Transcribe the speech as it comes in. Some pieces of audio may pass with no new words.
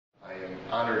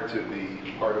honored to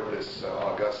be part of this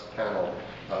august panel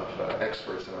of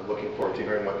experts, and I'm looking forward to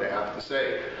hearing what they have to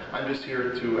say. I'm just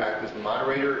here to act as the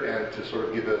moderator and to sort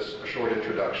of give us a short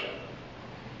introduction.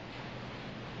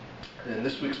 In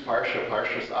this week's Parsha,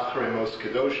 Parshas Acharei Mos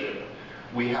Kedoshim,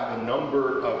 we have a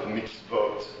number of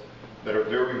mitzvot that are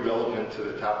very relevant to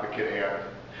the topic at hand.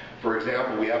 For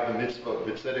example, we have the mitzvah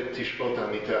B'tzedek Tishpot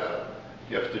Amitecha.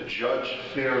 You have to judge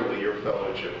fairly your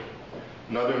fellow Jew.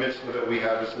 Another mitzvah that we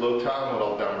have is Lo Ta'amod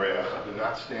Al Dam Re'echa. Do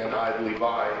not stand idly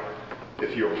by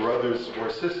if your brother's or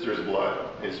sister's blood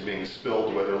is being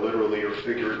spilled, whether literally or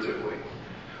figuratively.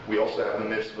 We also have the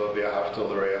mitzvah Ve'ahavta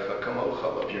L'Re'echa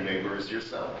Kamocha. Love your neighbor as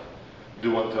yourself.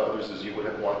 Do unto others as you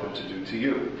would want them to do to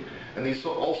you. And these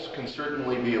also can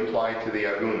certainly be applied to the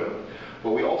aguna.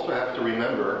 But we also have to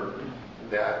remember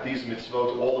that these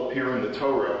mitzvot all appear in the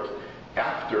Torah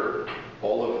after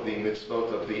all of the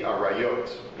mitzvot of the arayot,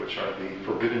 which are the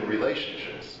forbidden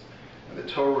relationships. And the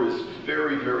Torah is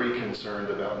very, very concerned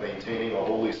about maintaining a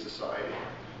holy society.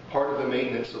 Part of the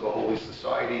maintenance of a holy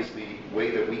society is the way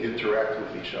that we interact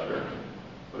with each other.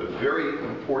 But a very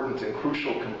important and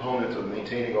crucial component of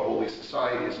maintaining a holy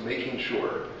society is making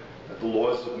sure that the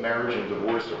laws of marriage and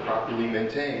divorce are properly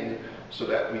maintained so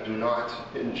that we do not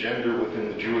engender within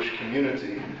the Jewish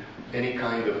community any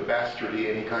kind of bastardy,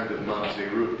 any kind of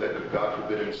mamzerut that could, God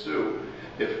forbid, ensue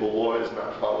if the law is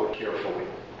not followed carefully.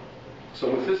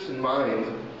 So with this in mind,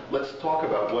 let's talk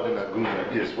about what an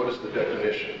aguna is. What is the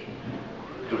definition?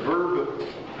 The verb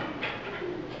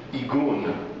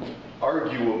igun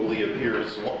arguably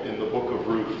appears in the book of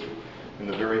Ruth in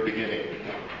the very beginning,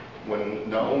 when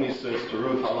Naomi says to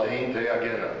Ruth, Halahein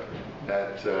te'agena,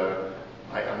 that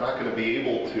I'm not going to be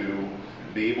able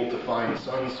to find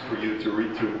sons for you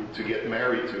to get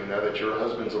married to now that your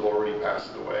husbands have already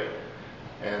passed away.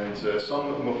 And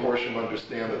some Meforshim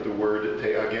understand that the word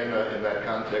te'agena in that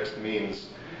context means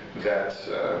that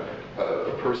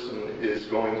a person is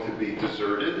going to be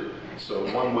deserted. So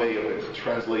one way of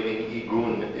translating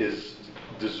igun is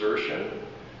desertion.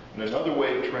 And another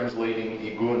way of translating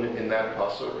igun in that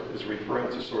pasuk is referring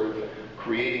to sort of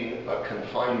creating a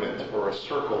confinement or a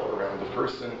circle around the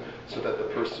person so that the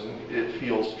person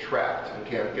feels trapped and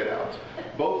can't get out.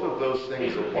 Both of those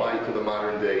things apply to the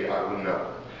modern day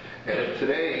aguna. And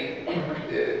today,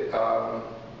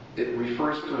 it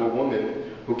refers to a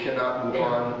woman who cannot move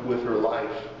on with her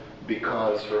life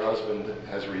because her husband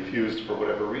has refused, for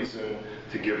whatever reason,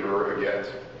 to give her a get.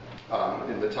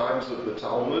 In the times of the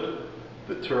Talmud,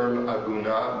 the term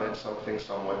aguna meant something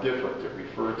somewhat different. It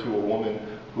referred to a woman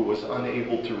who was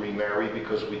unable to remarry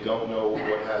because we don't know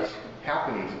what has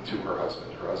happened to her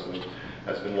husband. Her husband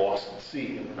has been lost at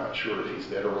sea, and we're not sure if he's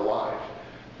dead or alive.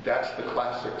 That's the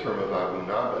classic term of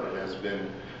aguna, but it has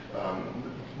been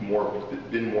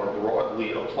more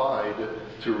broadly applied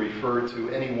to refer to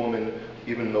any woman,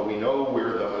 even though we know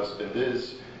where the husband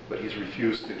is, but he's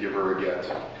refused to give her a get.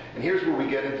 And here's where we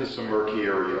get into some murky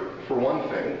area. For one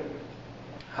thing,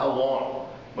 how long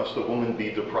must a woman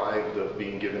be deprived of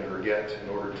being given her get in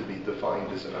order to be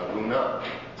defined as an aguna?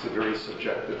 It's a very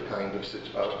subjective kind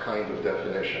of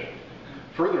definition.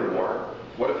 Furthermore,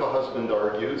 what if a husband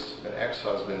argues, an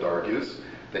ex-husband argues,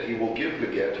 that he will give the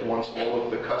get once all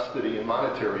of the custody and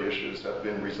monetary issues have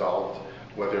been resolved,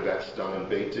 whether that's done in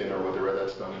BAYT or whether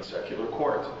that's done in secular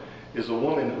court? Is a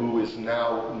woman who is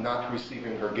now not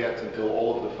receiving her get until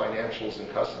all of the financials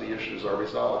and custody issues are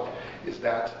resolved, is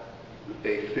that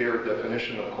a fair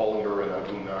definition of calling her an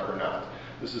aguna or not?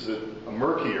 This is a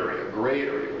murky area, a gray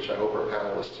area, which I hope our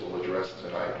panelists will address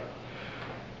tonight.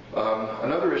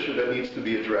 Another issue that needs to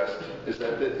be addressed is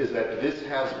that this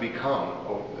has become,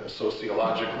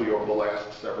 sociologically over the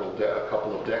last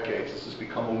couple of decades, this has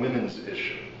become a women's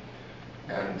issue.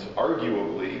 And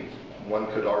arguably, one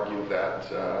could argue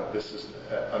that this is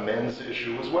a men's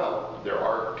issue as well. There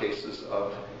are cases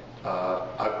of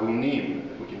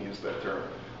agunim, if we can use that term,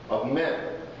 of men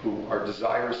who are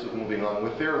desirous of moving on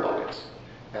with their lives.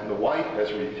 And the wife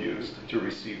has refused to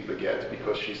receive the get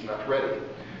because she's not ready.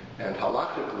 And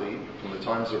halachically, from the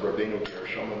times of Rabbeinu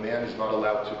Gershom, a man is not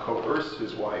allowed to coerce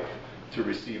his wife to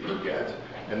receive her get.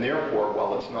 And therefore,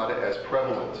 while it's not as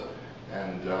prevalent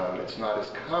and it's not as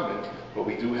common, but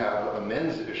we do have a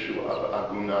men's issue of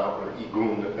aguna or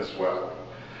igun as well.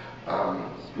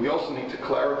 We also need to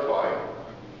clarify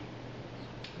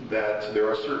that there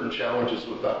are certain challenges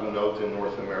with agunot in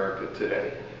North America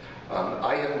today.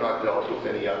 I have not dealt with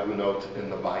any agunot in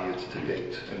the BAYT to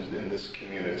date in this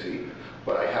community,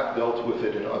 but I have dealt with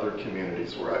it in other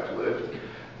communities where I've lived,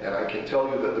 and I can tell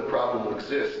you that the problem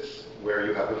exists where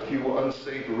you have a few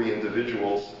unsavory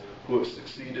individuals who have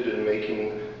succeeded in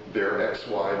making their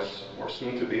ex-wives or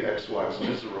soon-to-be ex-wives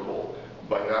miserable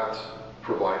by not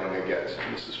providing a get.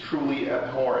 And this is truly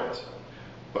abhorrent.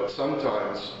 But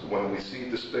sometimes when we see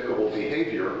despicable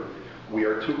behavior, we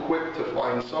are too quick to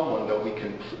find someone that we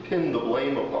can pin the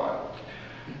blame upon.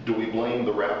 Do we blame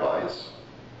the rabbis?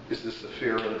 Is this a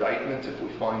fair indictment if we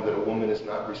find that a woman is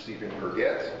not receiving her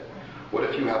get? What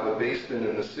if you have a Beis Din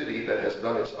in the city that has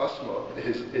done its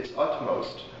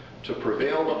utmost to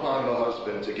prevail upon the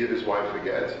husband to give his wife a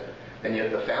get, and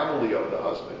yet the family of the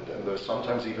husband, and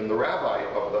sometimes even the rabbi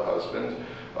of the husband,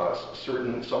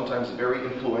 certain sometimes very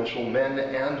influential men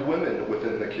and women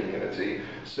within the community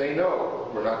say, no,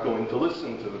 we're not going to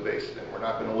listen to the Beis Din, we're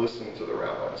not going to listen to the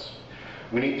rabbis.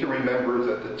 We need to remember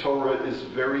that the Torah is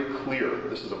very clear.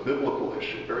 This is a biblical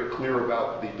issue, very clear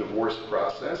about the divorce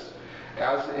process.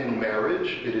 As in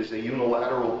marriage, it is a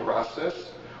unilateral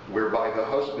process whereby the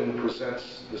husband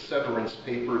presents the severance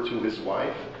paper to his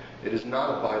wife. It is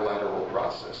not a bilateral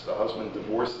process. The husband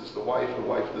divorces the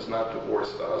wife does not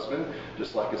divorce the husband.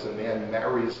 Just like as a man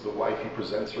marries the wife, he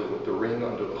presents her with the ring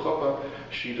under the chuppah,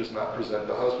 she does not present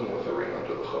the husband with the ring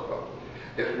under the chuppah.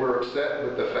 If we're upset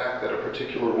with the fact that a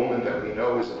particular woman that we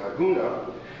know is an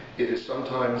aguna, it is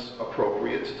sometimes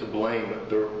appropriate to blame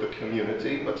the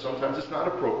community, but sometimes it's not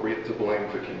appropriate to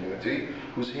blame the community,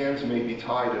 whose hands may be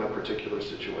tied in a particular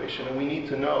situation, and we need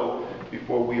to know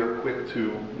before we are quick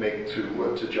to make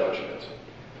to judgment.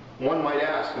 One might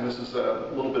ask, and this is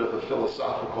a little bit of a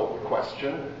philosophical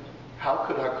question, how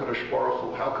could HaKadosh Baruch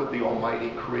Hu, how could the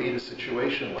Almighty create a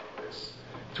situation like this,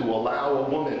 to allow a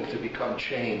woman to become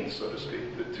chained, so to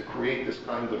speak, to create this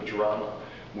kind of drama,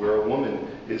 where a woman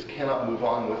cannot move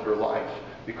on with her life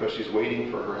because she's waiting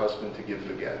for her husband to give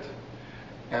the get.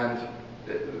 And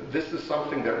this is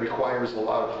something that requires a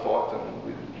lot of thought,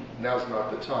 and now's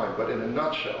not the time, but in a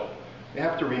nutshell, you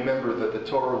have to remember that the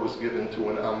Torah was given to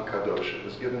an Am Kadosh, it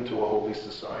was given to a holy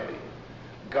society.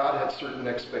 God had certain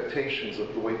expectations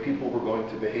of the way people were going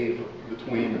to behave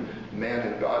between man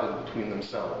and God and between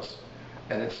themselves.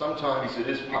 And sometimes it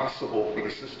is possible for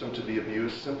the system to be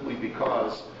abused simply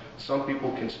because some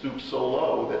people can stoop so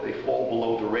low that they fall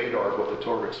below the radar of what the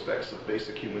Torah expects of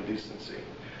basic human decency.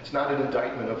 It's not an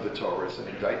indictment of the Torah, it's an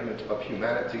indictment of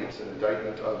humanity, it's an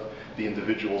indictment of the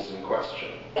individuals in question.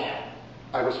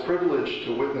 I was privileged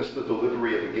to witness the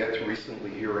delivery of a get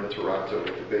recently here in Toronto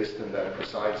with the Beis Din that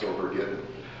presides over get.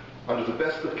 Under the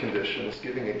best of conditions,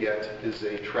 giving a get is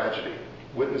a tragedy.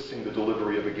 Witnessing the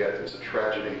delivery of a get is a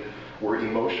tragedy where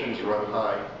emotions run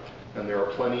high and there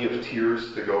are plenty of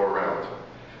tears to go around.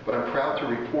 But I'm proud to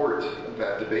report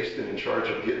that the Beis Din in charge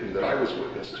of Gittin that I was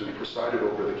witness to presided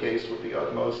over the case with the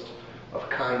utmost of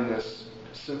kindness,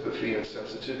 sympathy, and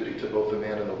sensitivity to both the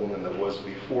man and the woman that was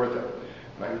before them.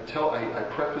 And I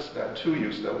preface that to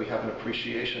you so that we have an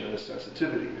appreciation and a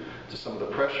sensitivity to some of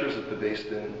the pressures that the Beis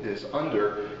Din is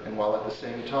under, and while at the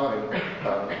same time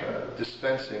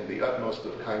dispensing the utmost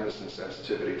of kindness and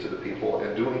sensitivity to the people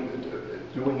and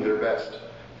doing their best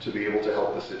to be able to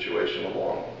help the situation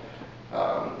along.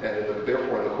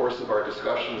 Therefore, in the course of our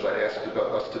discussions, I asked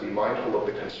us to be mindful of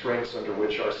the constraints under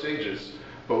which our sages,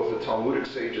 both the Talmudic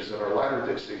sages and our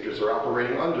latter-day sages, are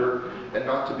operating under, and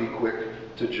not to be quick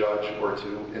to judge or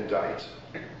to indict.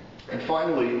 And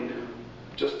finally,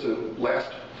 just to last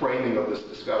framing of this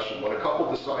discussion, when a couple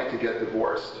decide to get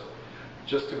divorced,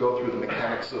 just to go through the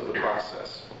mechanics of the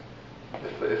process.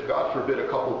 If God forbid a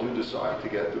couple do decide to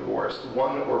get divorced,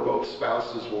 one or both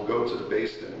spouses will go to the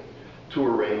Beis Din to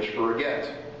arrange for a get.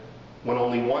 When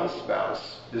only one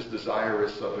spouse is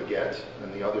desirous of a get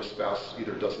and the other spouse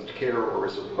either doesn't care or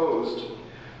is opposed,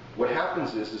 what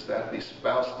happens is that the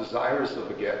spouse desirous of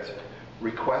a get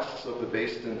requests of the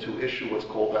Beis Din to issue what's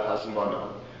called a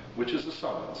hazmana, which is a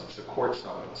summons, it's a court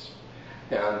summons.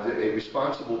 And a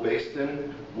responsible Beis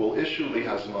Din will issue the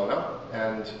hazmana,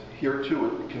 and here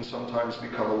too it can sometimes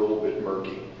become a little bit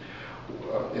murky.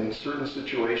 In certain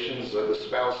situations, the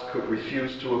spouse could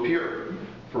refuse to appear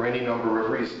for any number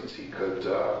of reasons. He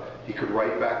could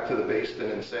write back to the Beis Din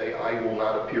and say, I will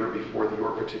not appear before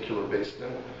your particular Beis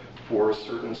Din for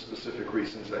certain specific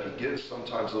reasons that he gives.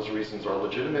 Sometimes those reasons are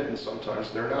legitimate and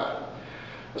sometimes they're not.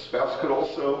 A spouse could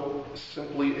also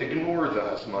simply ignore the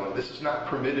hazmana. This is not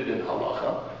permitted in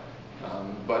halacha,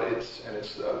 but it's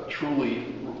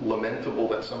truly lamentable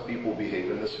that some people behave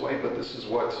in this way, but this is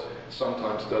what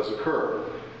sometimes does occur.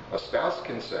 A spouse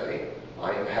can say,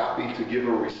 I am happy to give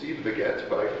or receive the get,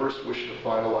 but I first wish to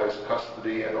finalize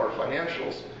custody and our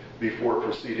financials before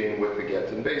proceeding with the get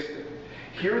in Beis Din.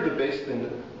 Here the Beis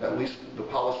Din, at least the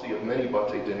policy of many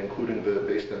BAYT, including the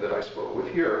Beis Din that I spoke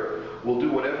with here, will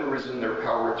do whatever is in their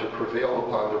power to prevail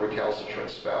upon the recalcitrant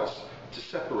spouse to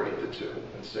separate the two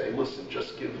and say, listen,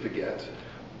 just give the get.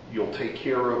 You'll take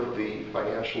care of the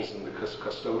financials and the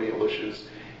custodial issues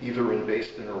either in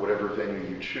Bayt or whatever venue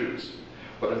you choose.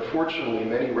 But unfortunately,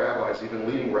 many rabbis, even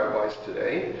leading rabbis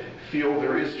today, feel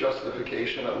there is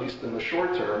justification, at least in the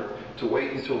short term, to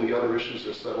wait until the other issues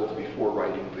are settled before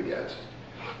writing the get.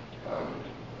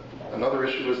 Another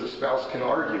issue is the spouse can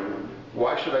argue,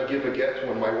 why should I give a get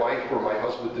when my wife or my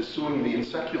husband is suing me in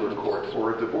secular court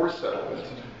for a divorce settlement?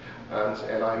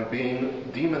 And I'm being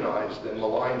demonized and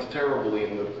maligned terribly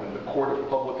in the court of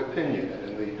public opinion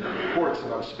and in the courts,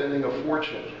 and I'm spending a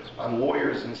fortune on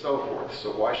lawyers and so forth.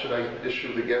 So why should I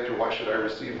issue the get, or why should I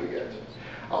receive the get?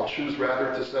 I'll choose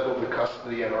rather to settle the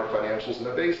custody and our financials in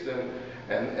a Bayt,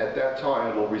 and at that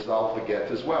time we'll resolve the get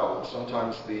as well. And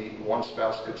sometimes the one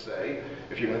spouse could say,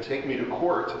 if you're going to take me to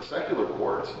court, secular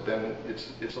court, then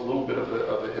it's a little bit of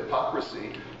a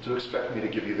hypocrisy to expect me to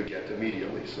give you the get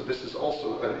immediately. So this is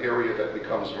also an area that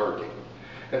becomes murky.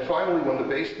 And finally, when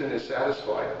the Bayt is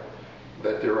satisfied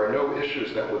that there are no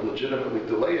issues that would legitimately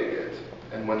delay a get,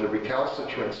 and when the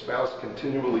recalcitrant spouse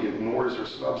continually ignores or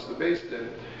snubs the Bayt,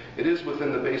 it is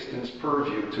within the Bayt's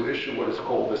purview to issue what is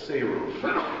called a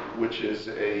seruv, which is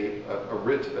a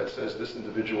writ that says this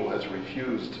individual has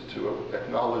refused to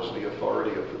acknowledge the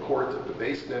authority of the court, of the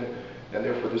Bayt, and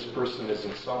therefore this person is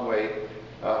in some way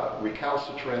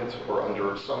recalcitrant or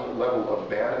under some level of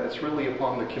ban, and it's really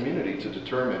upon the community to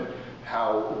determine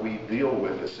how we deal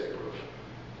with a seruv.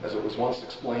 As it was once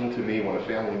explained to me when a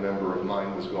family member of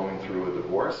mine was going through a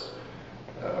divorce,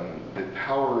 the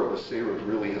power of a seruv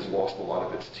really has lost a lot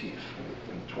of its teeth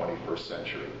in the 21st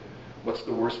century. What's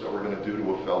the worst that we're going to do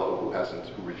to a fellow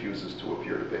who refuses to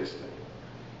appear to Bayt?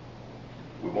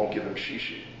 We won't give him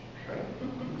shishi, right?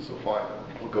 So fine,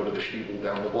 we'll go to the shibul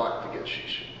down the block to get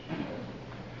shishi.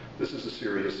 This is a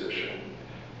serious issue.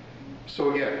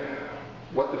 So again,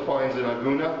 what defines an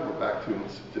aguna? We're back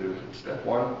to step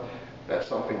one. That's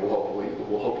something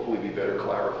will hopefully be better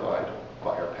clarified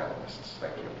by our panelists.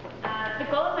 Thank you. The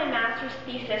goal of my master's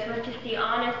thesis was to see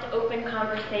honest, open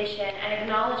conversation and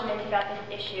acknowledgement about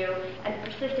this issue and the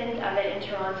persistence of it in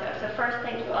Toronto. So first,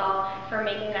 thank you all for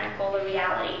making that goal a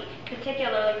reality,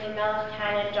 particularly to Melis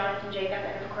Tannen, Jonathan Jacob,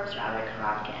 and of course Rabbi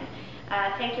Korobkin.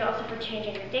 Thank you also for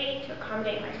changing the date to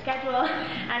accommodate my schedule,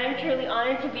 and I'm truly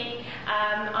honored to be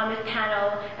on this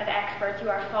panel of experts who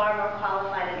are far more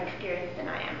qualified and experienced than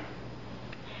I am.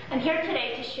 I'm here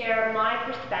today to share my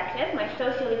perspective, my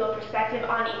socio-legal perspective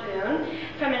on Igun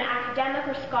from an academic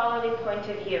or scholarly point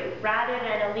of view, rather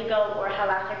than a legal or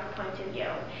halakhic point of view.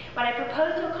 What I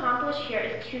propose to accomplish here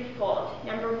is twofold.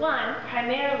 Number one,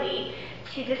 primarily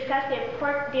to discuss the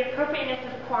appropriateness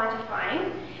of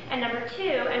quantifying, and number two,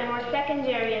 and a more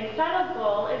secondary and subtle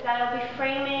goal, is that I'll be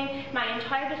framing my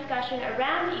entire discussion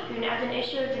around Igun as an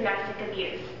issue of domestic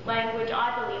abuse, language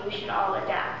I believe we should all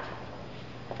adapt.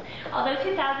 Although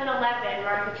 2011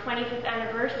 marked the 25th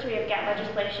anniversary of GET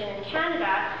legislation in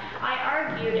Canada, I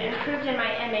argued and proved in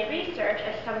my MA research,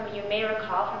 as some of you may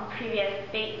recall from previous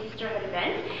BAYT sisterhood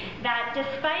events, that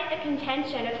despite the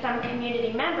contention of some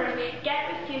community members,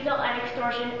 GET refusal and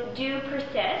extortion do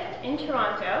persist in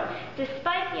Toronto,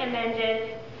 despite the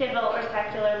amended civil or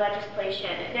secular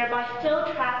legislation, thereby still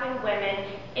trapping women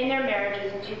in their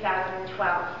marriages in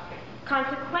 2012.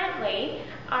 Consequently,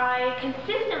 I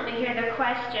consistently hear the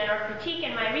question or critique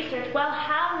in my research, well,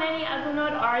 how many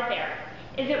agunot are there?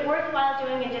 Is it worthwhile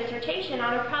doing a dissertation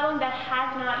on a problem that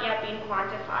has not yet been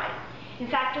quantified? In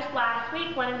fact, just last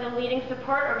week, one of the leading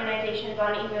support organizations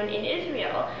on Igun in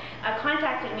Israel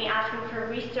contacted me asking for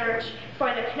research for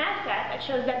the Knesset that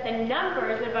shows that the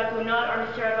numbers of agunot or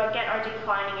mesirot get are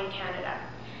declining in Canada.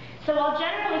 So while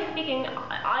generally speaking,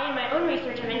 I in my own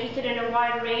research am interested in a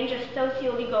wide range of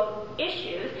socio-legal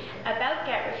issues about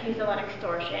get refusal and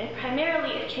extortion,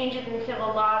 primarily if changes in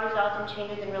civil law result in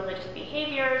changes in religious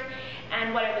behaviors,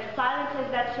 and what are the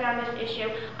silences that surround this issue,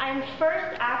 I am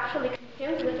first actually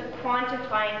consumed with a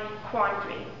quantifying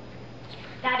quandary.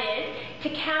 That is, to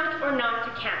count or not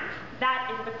to count. That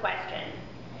is the question.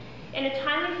 In a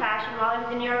timely fashion, while I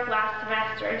was in New York last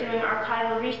semester doing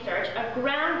archival research, a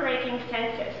groundbreaking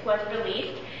census was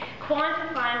released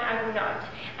quantifying agunot,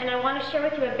 and I want to share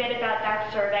with you a bit about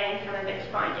that survey and some of its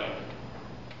findings.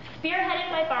 Spearheaded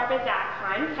by Barbara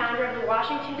Zackheim, founder of the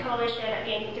Washington Coalition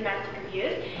Against Domestic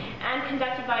Abuse, and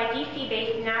conducted by a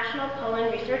DC-based national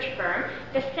polling research firm,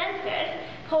 the census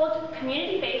polled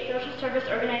community-based social service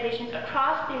organizations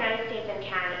across the United States and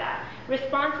Canada.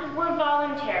 Responses were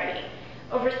voluntary.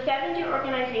 Over 70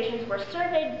 organizations were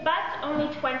surveyed, but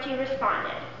only 20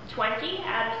 responded. 20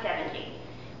 out of 70.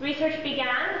 Research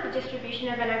began with the distribution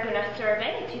of an Agunot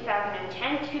survey in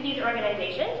 2010 to these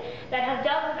organizations that have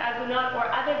dealt with Agunot or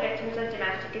other victims of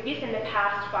domestic abuse in the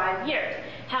past 5 years.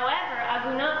 However,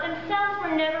 Agunot themselves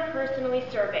were never personally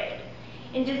surveyed.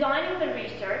 In designing the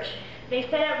research, they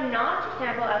set out not to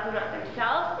sample Agunot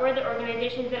themselves or the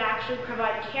organizations that actually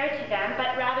provide care to them,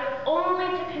 but rather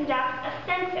only to conduct a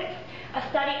census, a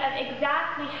study of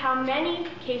exactly how many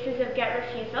cases of get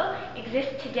refusal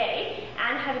exist today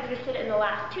and have existed in the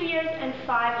last 2 years and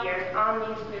 5 years on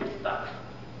these groups' books.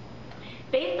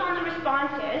 Based on the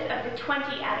responses of the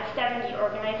 20 out of 70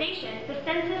 organizations, the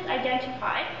census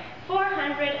identified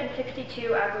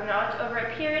 462 Agunot over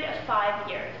a period of 5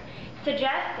 years,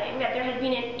 suggesting that there has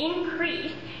been an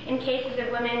increase in cases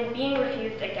of women being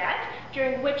refused a get,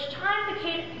 during which time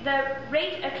the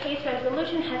rate of case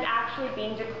resolution has actually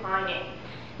been declining.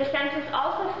 The census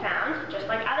also found, just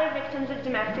like other victims of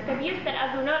domestic abuse, that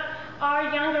Agunot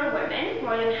are younger women,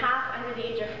 more than half under the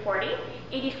age of 40,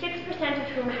 86% of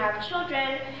whom have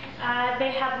children.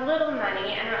 They have little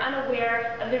money and are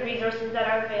unaware of the resources that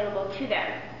are available to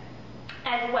them.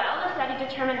 As well, the study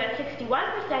determined that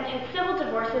 61% had civil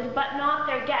divorces, but not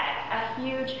their get, a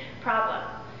huge problem.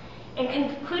 In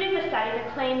concluding the study, the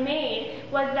claim made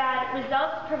was that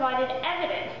results provided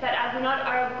evidence that Agunot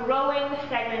are a growing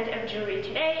segment of Jewry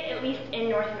today, at least in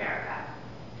North America.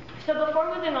 So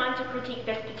before moving on to critique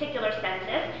this particular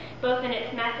census, both in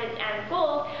its methods and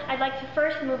goals, I'd like to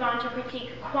first move on to critique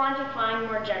quantifying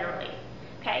more generally.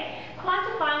 Okay?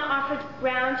 Quantifying offers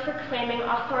grounds for claiming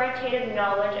authoritative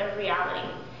knowledge of reality.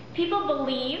 People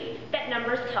believe that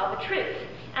numbers tell the truth,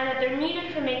 and that they're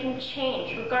needed for making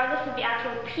change, regardless of the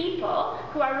actual people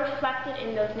who are reflected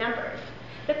in those numbers.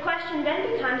 The question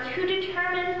then becomes, who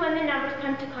determines when the numbers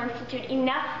come to constitute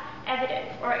enough evidence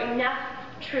or enough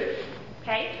truth?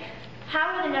 Okay?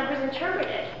 How are the numbers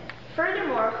interpreted?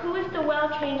 Furthermore, who is the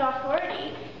well-trained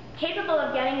authority capable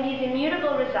of getting these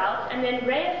immutable results and then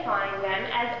reifying them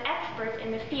as experts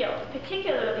in the field,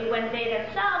 particularly when they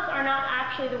themselves are not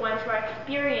actually the ones who are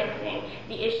experiencing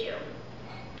the issue?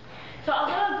 So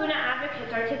although Agunot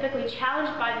advocates are typically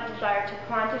challenged by the desire to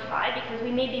quantify because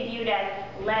we may be viewed as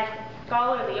less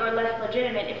scholarly or less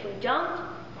legitimate if we don't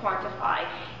quantify,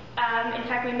 in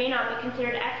fact, we may not be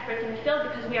considered experts in the field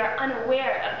because we are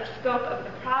unaware of the scope of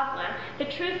the problem. The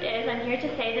truth is, I'm here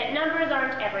to say that numbers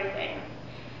aren't everything.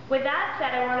 With that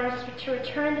said, I want to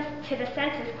return to the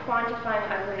census quantifying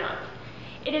Agunot.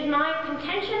 It is my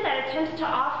contention that attempts to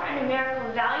offer a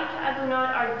numerical value to Agunot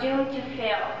are doomed to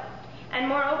fail, and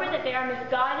moreover that they are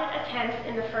misguided attempts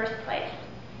in the first place.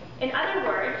 In other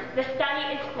words, the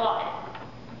study is flawed,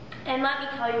 and let me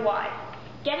tell you why.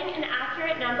 Getting an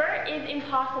accurate number is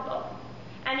impossible,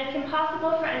 and it's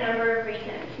impossible for a number of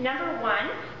reasons. Number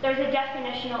one, there's a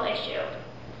definitional issue.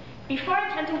 Before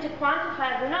attempting to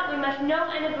quantify Agunot, we must know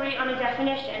and agree on a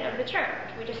definition of the term.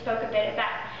 We just spoke a bit of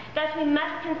that. Thus, we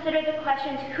must consider the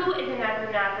questions, who is an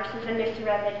Agunot versus a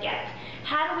misread get?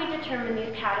 How do we determine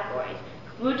these categories?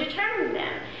 Who determines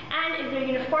them? And is there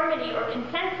uniformity or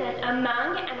consensus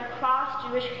among and across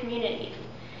Jewish communities?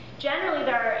 Generally,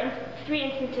 there are 3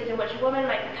 instances in which a woman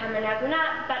might become an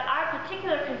Agunot, but our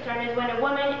particular concern is when a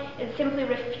woman is simply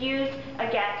refused a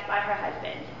get by her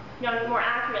husband, known more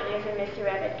accurately as a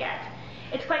misread get.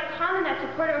 It's quite common that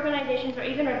support organizations or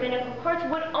even rabbinical courts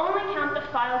would only count the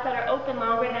files that are open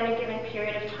longer than a given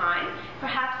period of time,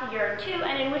 perhaps a year or 2,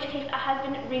 and in which case a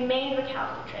husband remained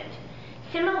recalcitrant.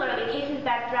 Similarly, cases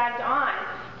that dragged on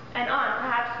and on,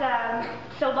 perhaps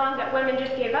so long that women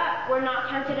just gave up, were not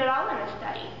counted at all in the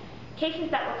study.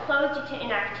 Cases that were closed due to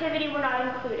inactivity were not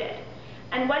included.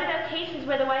 And what about cases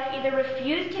where the wife either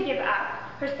refused to give up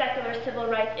her secular civil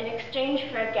rights in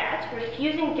exchange for a get,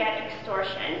 refusing get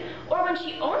extortion, or when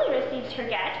she only receives her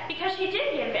get because she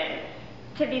did give in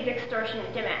to these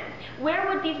extortionate demands? Where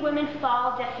would these women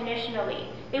fall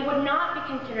definitionally? They would not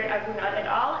be considered Agunot at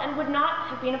all and would not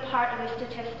have been a part of the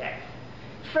statistics.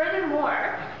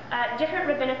 Furthermore, different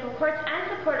rabbinical courts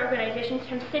and support organizations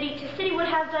from city to city would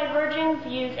have diverging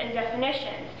views and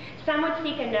definitions. Some would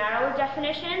seek a narrower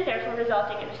definition, therefore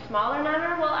resulting in a smaller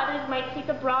number, while others might seek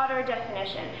a broader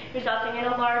definition, resulting in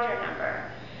a larger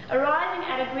number. Arriving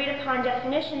at agreed-upon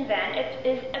definition, then,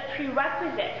 is a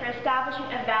prerequisite for establishing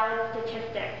a valid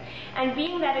statistic. And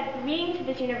being that agreeing to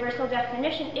this universal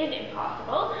definition is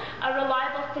impossible, a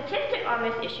reliable statistic on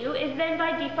this issue is then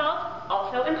by default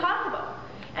also impossible.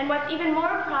 And what's even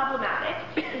more problematic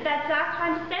is that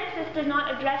Zachheim's census does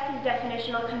not address these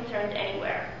definitional concerns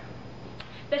anywhere.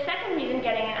 The second reason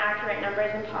getting an accurate number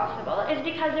is impossible is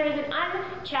because there is an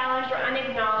unchallenged or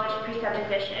unacknowledged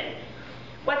presupposition.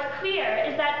 What's clear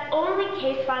is that only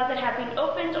case files that have been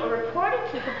opened or reported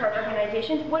to support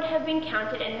organizations would have been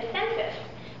counted in the census.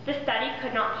 The study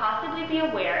could not possibly be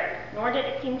aware, nor did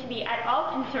it seem to be at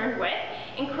all concerned with,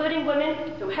 including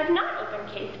women who have not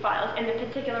opened case files in the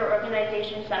particular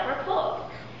organizations that were polled.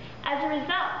 As a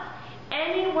result,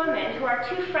 any women who are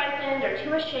too frightened or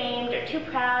too ashamed or too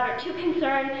proud or too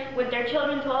concerned with their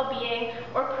children's well-being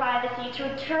or privacy to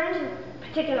return to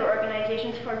particular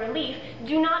organizations for relief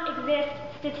do not exist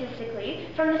statistically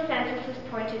from the census's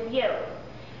point of view.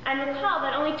 And recall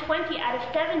that only 20 out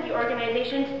of 70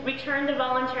 organizations returned a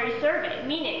voluntary survey,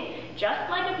 meaning, just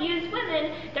like abused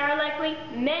women, there are likely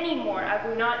many more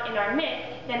agunot in our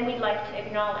midst than we'd like to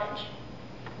acknowledge.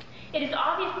 It is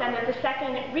obvious then that the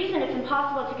second reason it's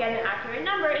impossible to get an accurate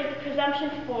number is the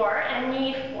presumption for and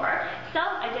need for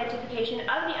self-identification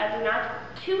of the agunot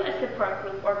to a support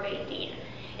group or BAYT.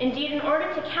 Indeed, in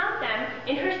order to count them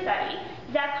in her study,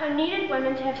 Zakha needed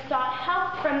women to have sought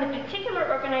help from the particular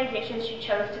organizations she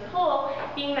chose to poll,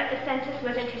 being that the census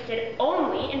was interested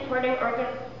only in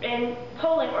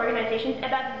polling organizations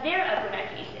about their agunot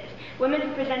cases, women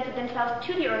who presented themselves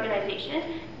to the organizations,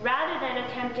 rather than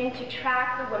attempting to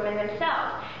track the women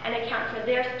themselves and account for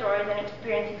their stories and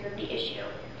experiences with the issue.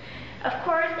 Of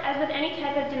course, as with any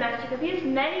type of domestic abuse,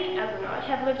 many agunot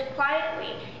have lived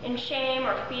quietly in shame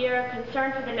or fear,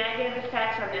 concern for the negative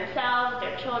effects on themselves,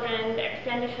 their children, their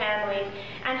extended families,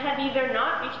 and have either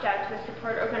not reached out to a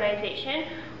support organization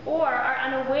or are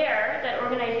unaware that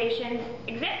organizations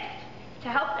exist to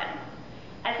help them.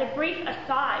 As a brief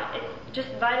aside, it's just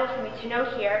vital for me to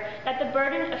note here that the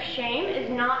burden of shame is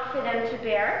not for them to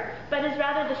bear, but is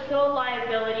rather the sole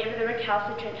liability of the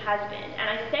recalcitrant husband. And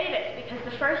I say this because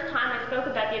the first time I spoke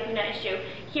about the agunot issue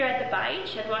here at the BAYT,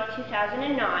 Shavuot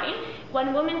 2009,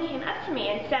 one woman came up to me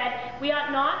and said, we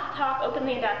ought not to talk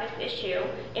openly about this issue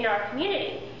in our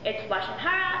community. It's lashon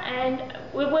hara, and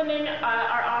women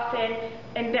are often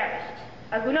embarrassed.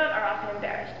 Agunot are often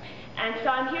embarrassed. And so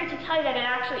I'm here to tell you that it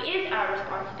actually is our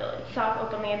responsibility to talk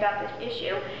openly about this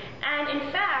issue. And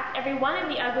in fact, every one of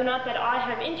the agunot that I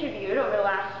have interviewed over the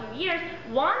last few years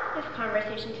wants this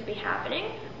conversation to be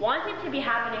happening, wants it to be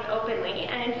happening openly,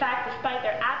 and in fact, despite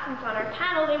their absence on our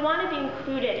panel, they want to be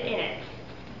included in it.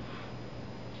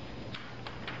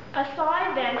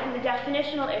 Aside then from the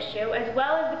definitional issue, as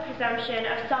well as the presumption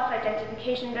of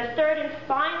self-identification, the third and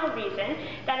final reason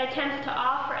that attempts to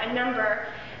offer a number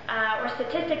or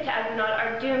statistic to agunot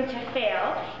are doomed to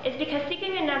fail is because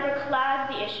seeking a number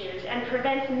clouds the issues and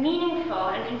prevents meaningful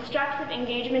and constructive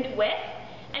engagement with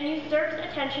and usurps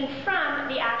attention from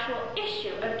the actual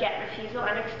issue of get refusal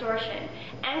and extortion,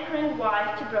 anchoring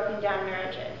wives to broken down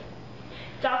marriages.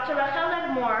 Dr. Rachel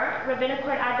Legmor, rabbinic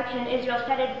court advocate in Israel,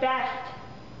 said it best.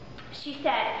 She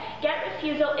said, get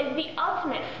refusal is the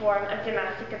ultimate form of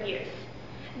domestic abuse.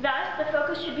 Thus, the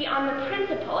focus should be on the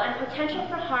principle and potential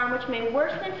for harm which may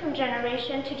worsen from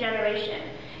generation to generation.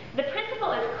 The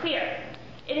principle is clear.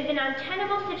 It is an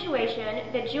untenable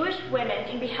situation that Jewish women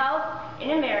can be held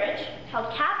in a marriage,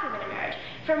 held captive in a marriage,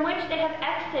 from which they have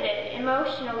exited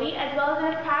emotionally as well as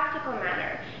in a practical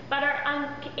manner, but are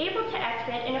unable to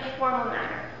exit in a formal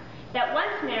manner. That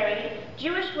once married,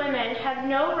 Jewish women have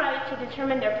no right to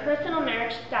determine their personal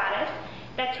marriage status,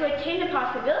 that to attain the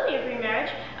possibility of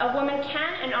remarriage, a woman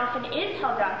can and often is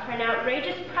held up for an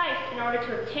outrageous price in order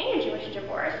to obtain a Jewish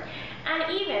divorce,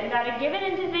 and even that a given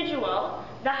individual,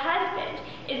 the husband,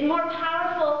 is more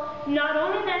powerful not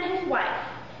only than his wife,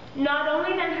 not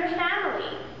only than her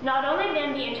family, not only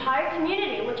than the entire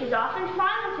community, which is often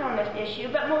silent on this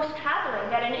issue, but most troubling,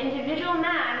 that an individual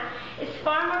man is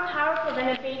far more powerful than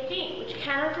a BAYT, which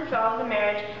cannot dissolve the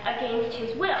marriage against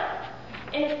his will.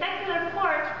 In a secular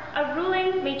court, a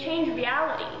ruling may change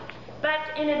reality,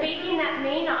 but in a BAYT that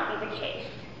may not be the case.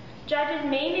 Judges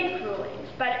may make rulings,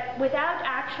 but without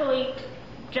actually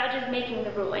judges making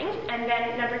the rulings, and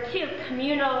then number two,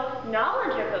 communal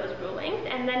knowledge of those rulings,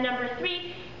 and then number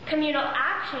three, communal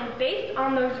action based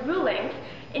on those rulings.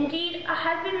 Indeed, a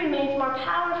husband remains more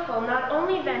powerful not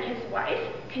only than his wife,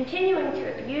 continuing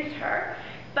to abuse her,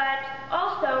 but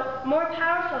also more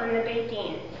powerful than the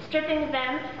BAYT, stripping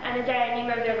them and the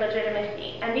dayanim of their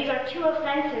legitimacy. And these are two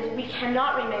offenses we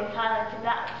cannot remain silent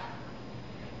about.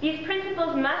 These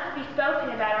principles must be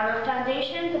spoken about on the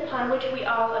foundations upon which we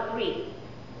all agree.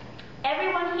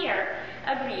 Everyone here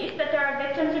agrees that there are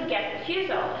victims of get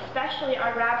refusal, especially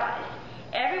our rabbis.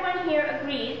 Everyone here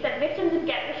agrees that victims of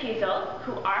get refusal,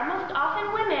 who are most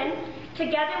often women,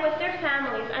 together with their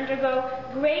families, undergo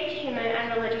great human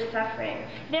and religious suffering.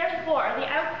 Therefore, the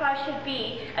outcry should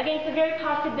be against the very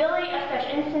possibility of such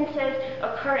instances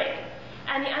occurring.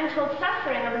 and the untold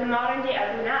suffering of the modern-day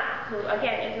Aguna, who,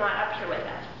 again, is not up here with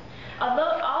us.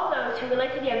 Although all those who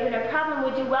relate to the Aguna problem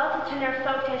would do well to turn their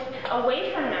focus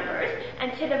away from numbers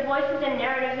and to the voices and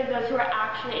narratives of those who are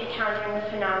actually encountering the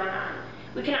phenomenon.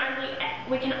 We can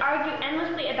argue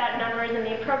endlessly about numbers and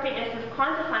the appropriateness of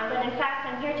quantifying, but in fact,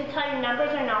 I'm here to tell you numbers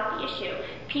are not the issue.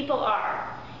 People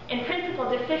are. In principle,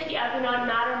 do 50 Agunot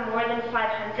matter more than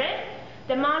 500?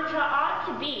 The mantra ought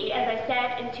to be, as I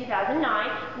said in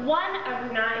 2009, one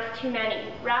Aguna is too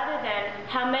many, rather than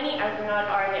how many Agunot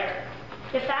are there.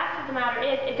 The fact of the matter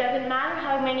is, it doesn't matter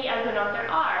how many Agunot there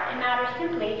are. It matters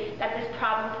simply that this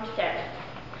problem persists.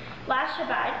 Last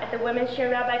Shabbat, at the women's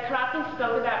shir, Rabbi Korobkin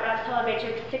spoke about Rav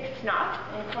Soloveitchik's sixth knot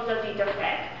in Kozozi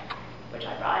Dofek, which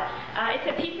I brought. It's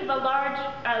a piece of a large,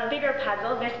 bigger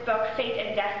puzzle, this book, Fate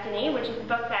and Destiny, which is the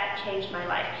book that changed my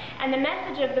life. And the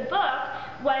message of the book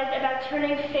was about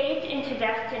turning fate into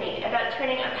destiny, about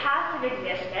turning a passive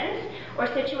existence, or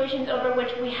situations over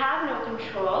which we have no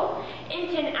control,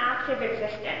 into an active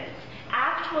existence,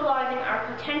 actualizing our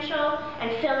potential and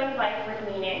filling life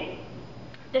with meaning.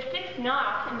 The six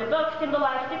knots in the book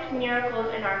symbolize 6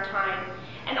 miracles in our time.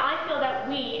 And I feel that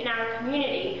we, in our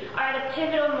community, are at a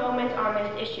pivotal moment on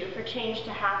this issue for change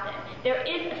to happen. There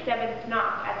is a 7th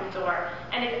knock at the door,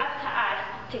 and it's up to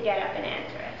us to get up and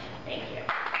answer it. Thank you.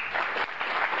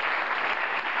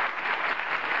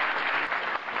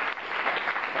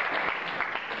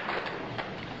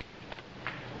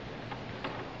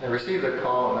 I received a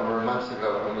call a number of months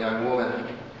ago from a young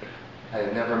woman I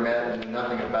had never met and knew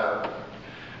nothing about.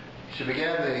 She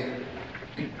began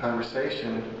the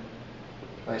conversation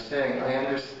by saying, I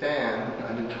understand,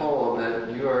 I've been told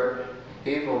that you are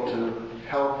able to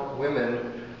help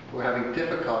women who are having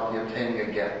difficulty obtaining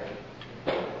a get.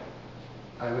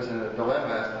 I was in a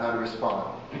dilemma as to how to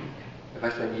respond. If I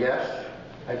said yes,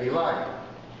 I'd be lying.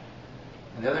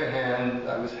 On the other hand,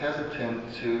 I was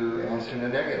hesitant to answer in the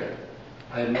negative.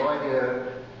 I had no idea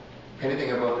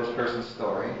anything about this person's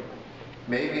story.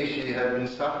 Maybe she had been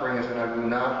suffering as an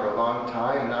Aguna for a long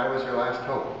time, and I was her last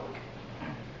hope.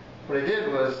 What I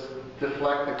did was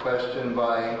deflect the question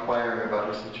by inquiring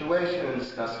about her situation and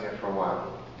discussing it for a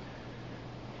while.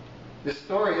 This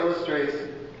story illustrates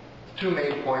 2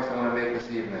 main points I want to make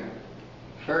this evening.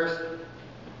 First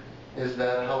is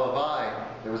that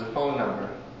Halavai, there was a phone number.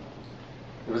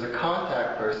 There was a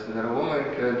contact person that a woman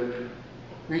could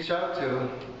reach out to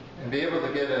and be able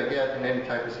to get a get in any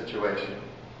type of situation.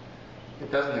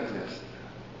 It doesn't exist.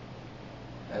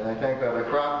 And I thank Rabbi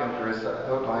Korobkin for his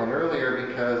outline earlier,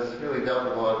 because it really dealt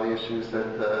with a lot of the issues that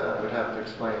I would have to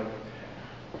explain.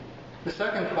 The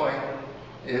second point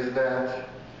is that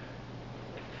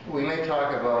we may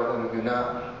talk about an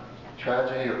Aguna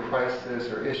tragedy or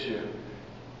crisis or issue,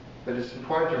 but it's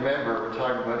important to remember we're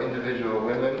talking about individual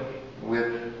women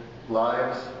with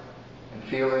lives and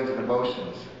feelings and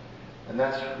emotions. And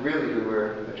that's really who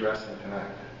we're addressing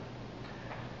tonight.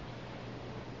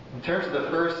 In terms of the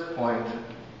first point,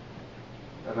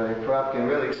 Rabbi Korobkin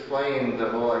really explained the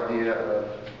whole idea of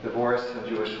divorce in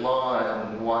Jewish law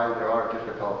and why there are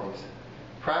difficulties.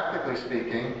 Practically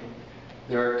speaking,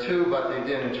 there are 2 Batei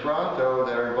Din in Toronto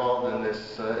that are involved in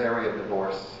this area of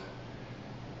divorce.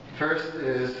 First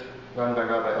is run by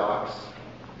Rabbi Ox.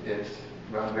 It's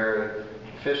run very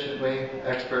efficiently,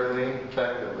 expertly,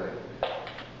 effectively.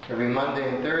 Every Monday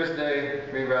and Thursday,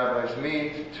 3 rabbis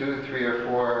meet, 2, 3, or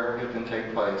 4 Gittin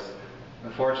take place.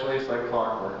 Unfortunately, it's like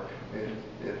clockwork.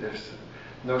 There's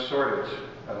no shortage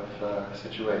of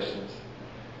situations.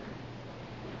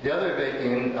 The other BAYT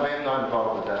Din, I am not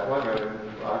involved with that one.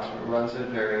 Rabbi Ox runs it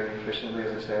very efficiently,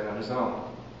 as I said, on his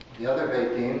own. The other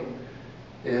BAYT Din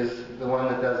is the one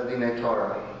that does Dinei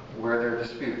Torah, where there are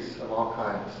disputes of all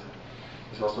kinds.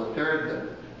 There's also a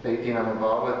third BAYT Din I'm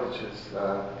involved with, which is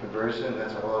conversion.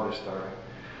 That's a whole other story.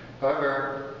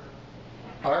 However,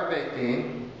 our BAYT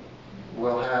Din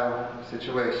will have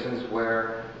situations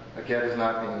where a get is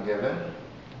not being given.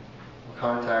 We're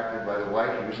contacted by the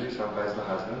wife, usually, sometimes the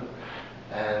husband,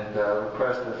 and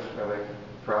request, as Rabbi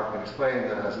Korobkin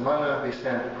explained, that Hazmana be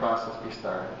sent, the process be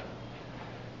started.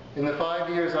 In the 5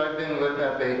 years I've been with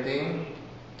that BAYT Din,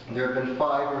 there have been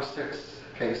 5 or 6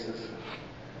 cases.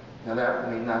 Now that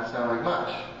may not sound like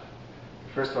much.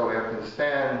 First of all, we have to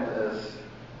understand, as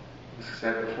was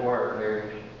said before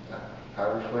very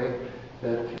powerfully,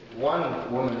 that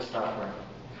one woman is suffering,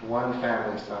 one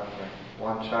family is suffering,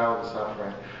 one child is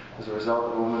suffering as a result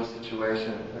of a woman's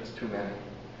situation. That's too many.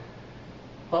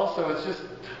 Also, it's just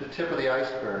the tip of the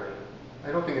iceberg.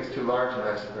 I don't think it's too large an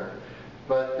iceberg.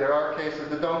 But there are cases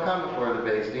that don't come before the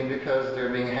BAYT Din because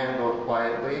they're being handled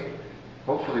quietly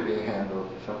hopefully being handled.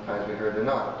 Sometimes we heard they're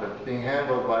not, but being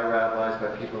handled by rabbis,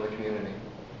 by people in the community.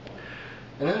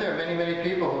 And then there are many, many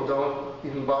people who don't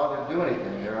even bother to do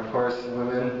anything. There are, of course,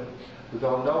 women who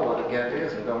don't know what a get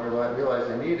is and don't realize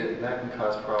they need it, and that can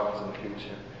cause problems in the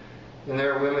future. And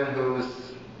there are women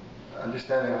whose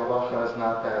understanding of halacha is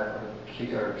not that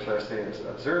key, or should I say,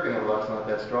 observing of halacha is not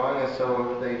that strong, and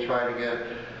so if they try to get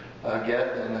a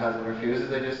get and the husband refuses,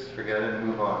 they just forget it and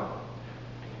move on.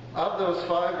 Of those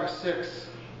 5 or 6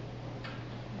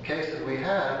 cases we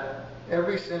had,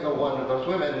 every single one of those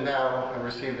women now have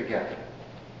received a get.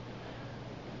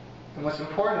 And what's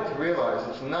important to realize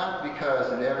is not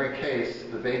because in every case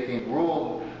the BAYT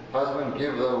ruled husband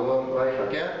give the wife a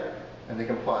get and they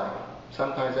comply.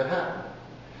 Sometimes that happened.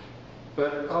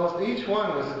 But almost each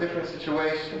one was a different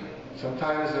situation.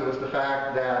 Sometimes it was the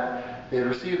fact that they had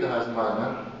received the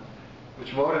hazmana,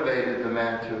 which motivated the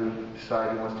man to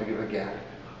decide he wants to give a get.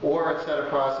 Or it set a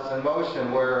process in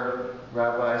motion where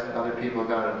rabbis and other people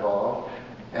got involved,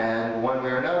 and one way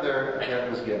or another, a get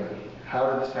was given.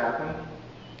 How did this happen?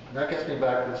 And that gets me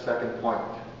back to the second point.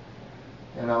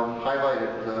 And I'll highlight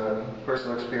it, the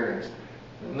personal experience.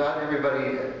 Not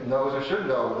everybody knows or should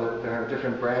know that there are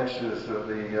different branches of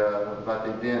the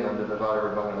BAYT under the Vale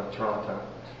of Toronto.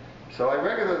 So I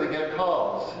regularly get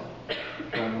calls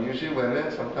from usually women,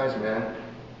 sometimes men.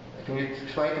 Can you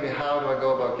explain to me how do I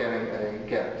go about getting a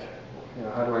get?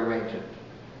 How do I arrange it?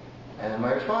 And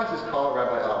my response is call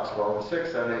Rabbi Oxwell,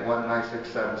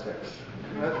 678-19676.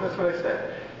 That's what I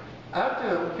said. After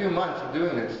a few months of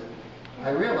doing this,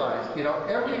 I realized,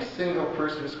 every single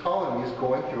person who's calling me is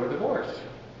going through a divorce.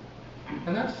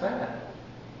 And that's sad.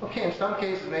 Okay, in some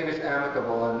cases maybe it's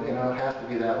amicable and, it has to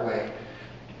be that way.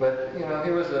 But,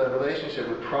 here was a relationship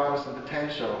with promise and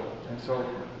potential and so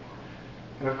forth.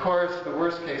 And of course, the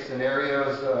worst case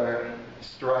scenarios are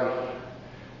strife,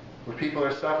 where people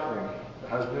are suffering. The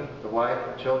husband, the wife,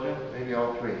 the children, maybe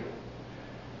all 3.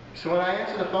 So when I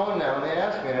answer the phone now and they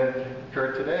ask me, and it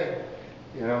occurred today,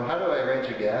 how do I arrange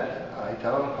a get? I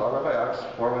tell them, call Rabbi Ox,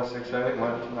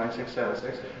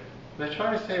 416-781-9676. But I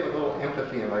try to say it with a little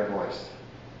empathy in my voice.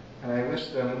 And I wish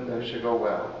them that it should go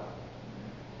well.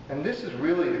 And this is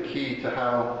really the key to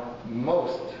how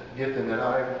most gifting that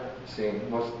I've seen,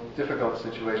 most difficult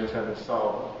situations have been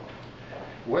solved.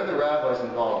 Where the rabbis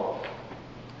involved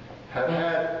have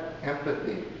had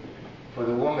empathy for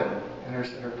the woman and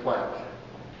her plight,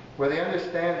 where they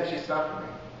understand that she's suffering.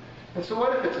 And so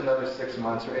what if it's another 6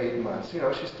 months or 8 months?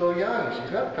 She's still young.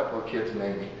 She's got a couple of kids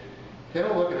maybe. They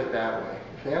don't look at it that way.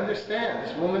 If they understand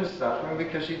this woman is suffering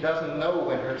because she doesn't know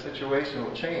when her situation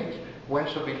will change, when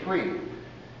she'll be free.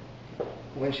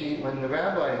 When the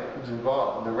rabbi was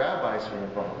involved, the rabbis were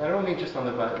involved, I don't mean just on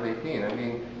the BAYT, I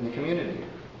mean in the community,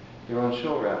 their own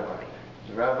Shul rabbi.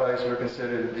 The rabbis were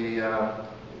considered the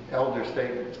elder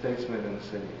statesmen in the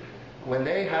city. When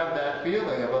they have that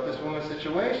feeling about this woman's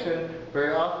situation,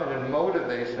 very often it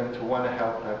motivates them to want to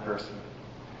help that person.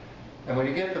 And when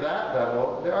you get to that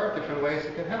level, there are different ways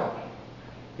it can help.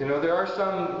 There are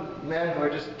some men who are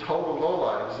just total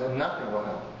lowlives and nothing will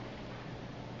help.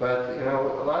 But,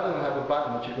 a lot of them have a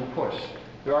button that you can push.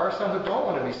 There are some who don't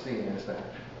want to be seen as that.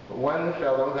 But one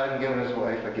fellow hadn't given his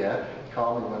wife a get,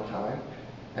 called me one time,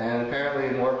 and apparently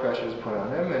more pressure was put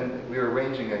on him, and we were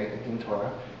arranging it in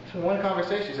Torah. So in one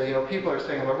conversation he said, people are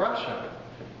saying I'm a Russia.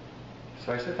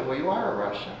 So I said to him, well, you are a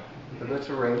Russia, but let's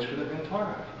arrange for the in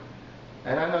Torah.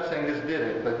 And I'm not saying this did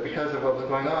it, but because of what was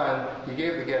going on, he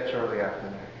gave the get shortly after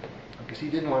that. Because he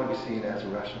didn't want to be seen as a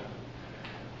Russian.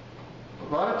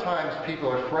 A lot of times people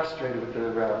are frustrated with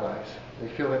the rabbis. They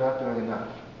feel they're not doing enough.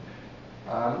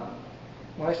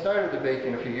 When I started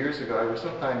debating a few years ago, I was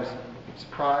sometimes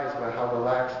surprised by how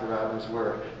relaxed the rabbis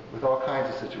were with all kinds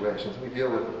of situations. We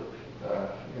deal with,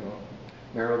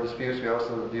 marital disputes. We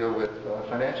also deal with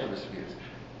financial disputes.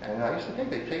 And I used to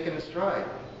think they'd taken in stride.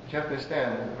 But you have to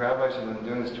understand, rabbis who've been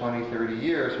doing this 20, 30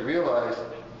 years realize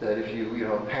that if you,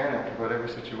 panic about every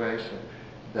situation,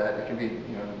 that it can be,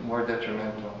 more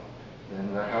detrimental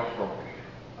than helpful.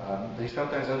 They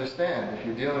sometimes understand if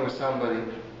you're dealing with somebody,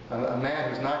 a man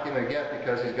who's not going to get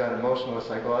because he's got emotional or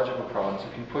psychological problems,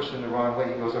 if you push him the wrong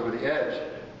way, he goes over the edge.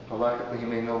 Luckily, he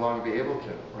may no longer be able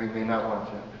to, or he may not want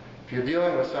to. If you're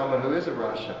dealing with someone who is a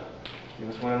Russia,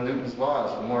 it's one of Newton's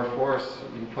laws. The more force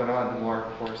you put on, the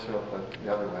more force he'll put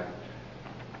the other way.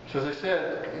 So as I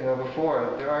said,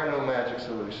 before, there are no magic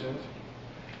solutions,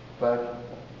 but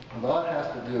a lot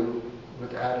has to do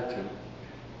with attitude.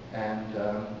 And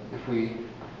if we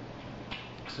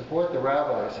support the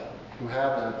rabbis who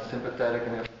have a sympathetic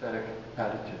and empathetic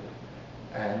attitude,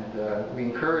 And we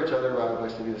encourage other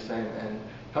rabbis to do the same and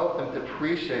help them to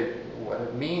appreciate what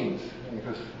it means,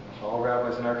 because all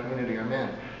rabbis in our community are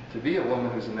men, to be a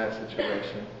woman who's in that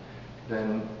situation.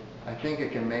 Then I think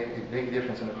it can make a big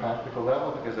difference on a practical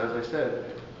level, because as I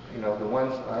said, the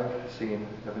ones I've seen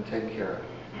have been taken care of.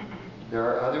 There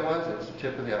are other ones, it's the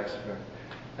tip of the iceberg.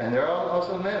 And there are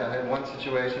also men. I had one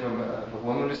situation of a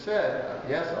woman who said,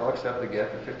 yes, I'll accept the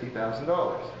get for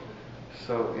 $50,000.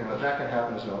 So, that can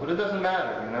happen as well. But it doesn't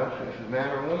matter, if it's a man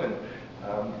or a woman.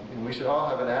 And we should all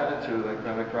have an attitude, like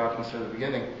Rabbi Korobkin said at the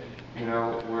beginning,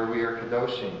 where we are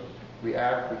kadoshim. We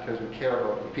act because we care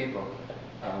about the people.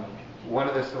 One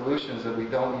of the solutions that we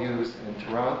don't use in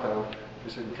Toronto for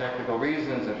certain technical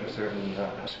reasons and for certain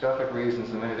hashkafic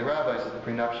reasons and many of the rabbis is the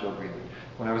prenuptial agreement.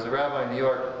 When I was a rabbi in New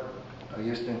York, I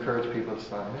used to encourage people to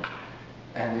sign it.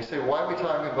 And they say, why are we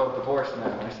talking about divorce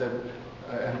now? And I said,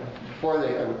 and before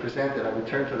I would present it, I would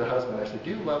turn to the husband. I said,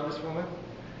 do you love this woman?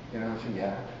 I said,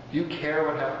 yeah. Do you care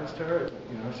what happens to her?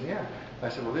 I said, yeah. I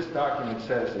said, well, this document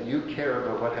says that you care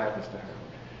about what happens to her.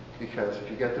 Because if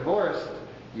you get divorced,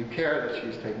 you care that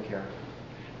she's taken care of.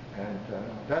 And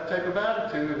that type of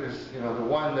attitude is, the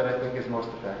one that I think is most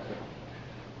effective.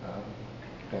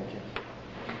 Thank you.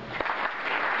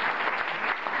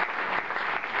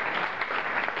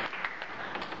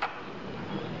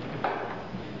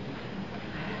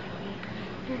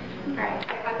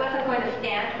 I wasn't going to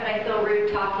stand, but I feel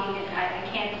rude talking, and I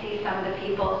can't see some of the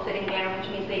people sitting down, which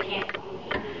means they can't see me.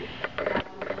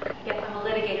 I guess I'm a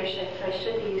litigatorship, so I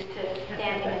should be used to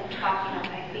standing and talking on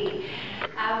my feet.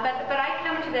 But I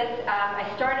come to this, I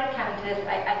started coming to this,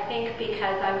 I think,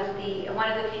 because I was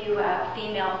one of the few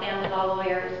female family law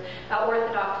lawyers,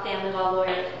 Orthodox family law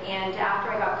lawyers, and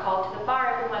after I got called to the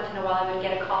bar, every once in a while I would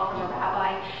get a call from a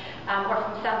rabbi or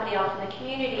from somebody else in the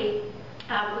community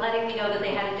letting me know that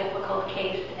they had a difficult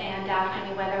case and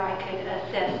asking me whether I could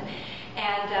assist.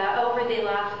 And over the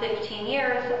last 15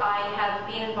 years, I have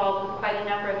been involved with quite a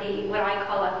number of what I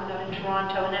call Agunot in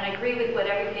Toronto, and I agree with what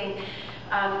everything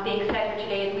being said here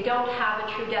today is we don't have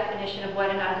a true definition of what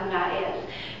an agunah is.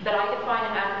 But I define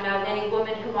an agunah as any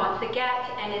woman who wants a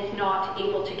get and is not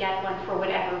able to get one for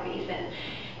whatever reason.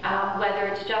 Whether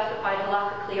it's justified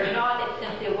halakhically or not, it's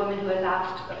simply a woman who has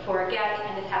asked for a get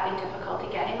and is having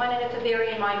difficulty getting one, and it's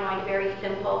in my mind, a very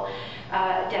simple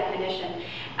definition.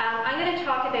 I'm going to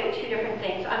talk about two different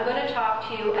things. I'm going to talk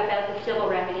to you about the civil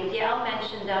remedies. Yael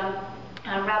mentioned them.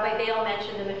 Rabbi Vale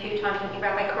mentioned them a few times. I think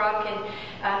Rabbi Korobkin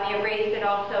may have raised it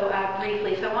also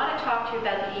briefly. So I want to talk to you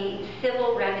about the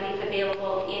civil remedies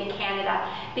available in Canada,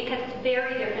 because it's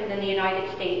very different than the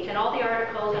United States. And all the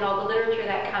articles and all the literature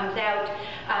that comes out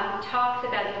talks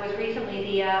about, there was recently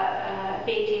the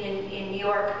BAYT in New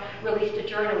York released a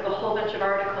journal with a whole bunch of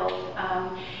articles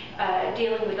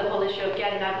dealing with the whole issue of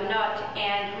get and agunot,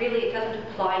 and really it doesn't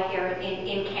apply here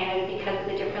in Canada because of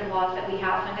the different laws that we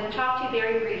have. So I'm going to talk to you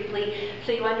very briefly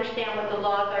so you understand what the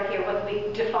laws are here, what we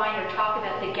define or talk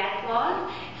about the get laws,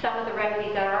 some of the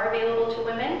remedies that are available to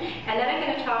women, and then I'm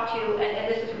going to talk to you, and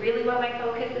this is really what my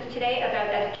focus is today, about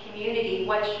as a community,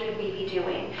 what should we be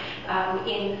doing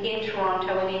in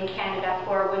Toronto and in Canada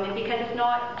for women, because it's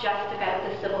not just about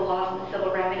the civil laws and the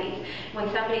civil remedies.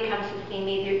 When somebody comes to see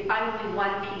me, I'm only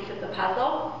one piece of the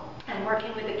puzzle. And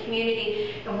working with the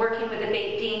community and working with the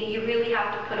BAYT dean, you really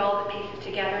have to put all the pieces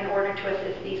together in order to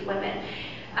assist these women.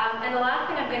 And the last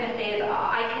thing I'm going to say is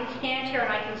I can stand here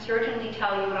and I can certainly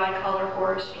tell you what I call our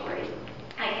horror stories.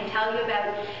 I can tell you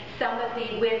about some of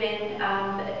the women,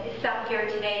 some here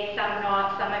today, some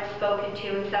not, some I've spoken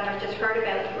to, and some I've just heard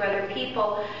about through other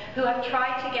people who have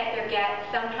tried to get their get.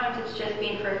 Sometimes it's just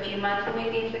been for a few months and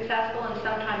we've been successful, and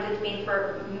sometimes it's been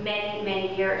for many,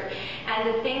 many years.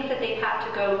 And the things that they've had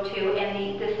to go to,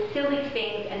 and the silly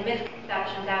things and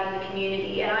misconceptions out in the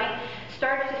community. And I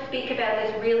started to speak about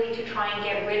this really to try and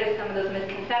get rid of some of those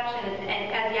misconceptions.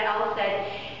 And as Yael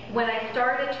said, when I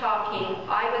started talking,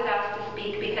 I was asked to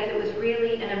speak because it was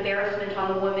really an embarrassment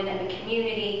on the women and the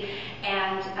community,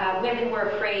 and women were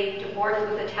afraid. Divorce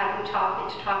was a taboo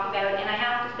topic to talk about, and I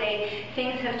have to say,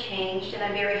 things have changed, and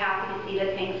I'm very happy to see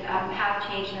that things have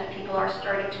changed and that people are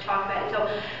starting to talk about it. So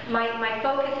my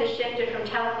focus has shifted from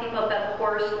telling people about the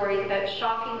horror stories, about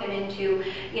shocking them into,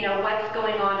 what's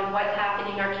going on and what's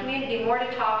happening in our community, more to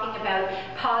talking about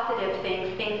positive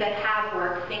things, things that have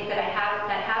worked, things that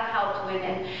have helped women,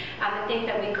 women, the things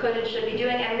that we could and should be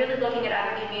doing, and really looking at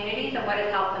other communities and what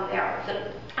has helped them there. So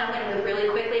I'm going to move really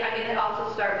quickly. I'm going to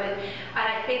also start with, and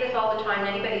I say this all the time,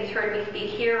 anybody who's heard me speak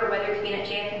here, or whether it's been at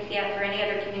JSNCS or any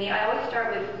other community, I always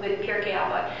start with Pirkei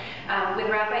Avot. With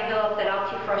Rabbi Hill said, Al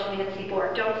tifrosh min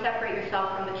hatzibur. Don't separate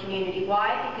yourself from the community.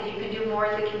 Why? Because you can do more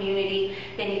as a community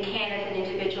than you can as an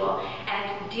individual.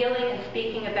 And dealing and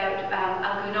speaking about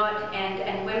agunot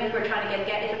and women who are trying to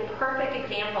get is a perfect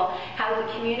example how as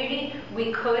a community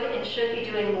we could and should be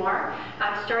doing more.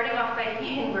 Starting off by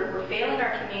saying we're failing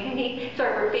our community,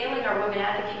 we're failing our women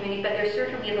as a community, but there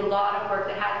certainly is a lot of work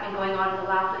that has been going on in the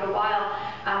last little while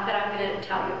that I'm going to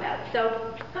tell you about.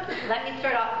 So let me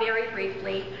start off very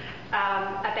briefly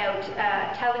about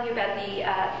telling you about the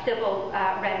civil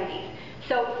remedies.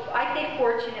 So I say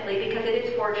fortunately because it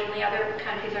is fortunately, other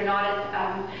countries are not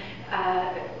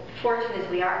as fortunate as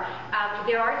we are.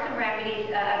 There are some remedies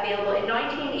available. In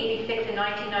 1986 and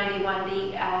 1991,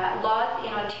 the laws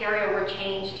in Ontario were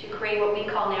changed to create what we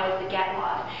call now as the GET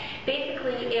laws.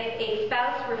 Basically, if a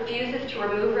spouse refuses to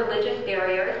remove religious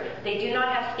barriers, they do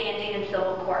not have standing in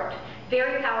civil court.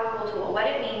 Very powerful tool. What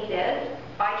it means is,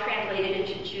 I translate it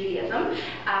into Judaism,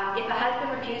 if a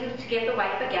husband refuses to give the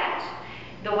wife a get,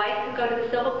 the wife can go to the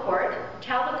civil court,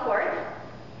 tell the court,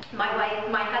 my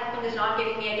husband is not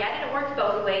giving me a get, and it works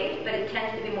both ways, but it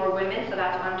tends to be more women, so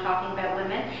that's why I'm talking about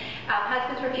women.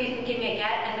 Husband's refusing to give me a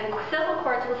get, and the civil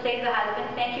courts will say to the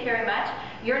husband, thank you very much,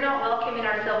 you're not welcome in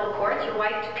our civil courts. Your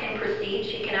wife can proceed.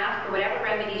 She can ask for whatever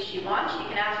remedies she wants. She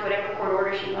can ask for whatever court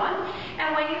order she wants.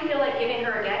 And when you feel like giving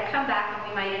her a get, come back and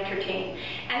we might entertain.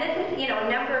 And this is, a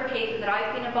number of cases that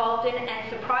I've been involved in, and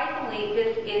surprisingly,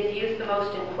 this is used the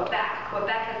most in Quebec.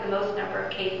 Quebec has the most number of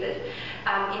cases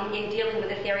in dealing with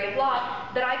this area of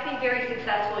law. But I've been very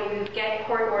successful. You get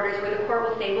court orders where the court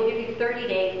will say, we'll give you 30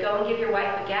 days. Go and give your wife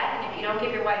a get. And if you don't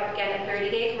give your wife a get in 30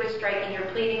 days, we're striking your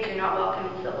pleadings. You're not welcome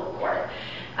in civil court.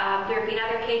 There have been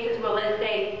other cases where let's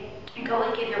say, go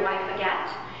and give your wife a get,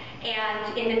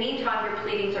 and in the meantime your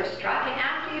pleadings are struck, and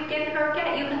after you've given her a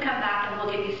get, you can come back and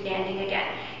we'll give you standing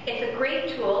again. It's a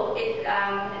great tool.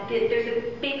 There's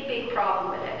a big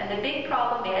problem with it, and the big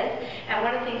problem is, and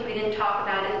one of the things we didn't talk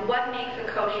about is what makes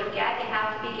a kosher get. It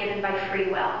has to be given by free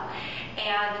will.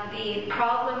 And the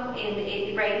problem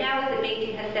right now is that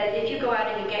BAYT has said if you go out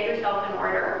and you get yourself an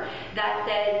order that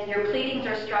says your pleadings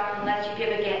are struck unless you give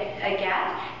a get,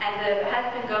 and the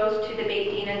husband goes to the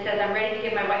BAYT and says, I'm ready to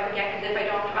give my wife a get because if I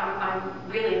don't, I'm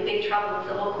really in big trouble in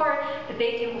civil court, the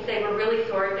BAYT will say, we're really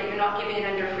sorry that you're not giving it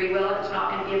under free will and it's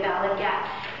not going to be a valid get.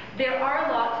 There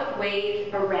are lots of ways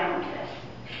around this.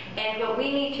 And what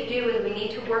we need to do is we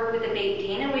need to work with the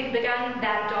BAYT, and we've begun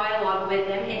that dialogue with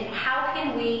them, is how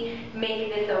can we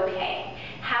make this okay?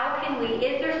 How can we,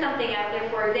 is there something out there,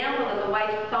 for example, that the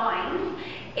wife signs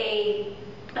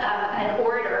an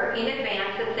order in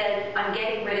advance that says, I'm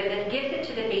getting rid of this, gives it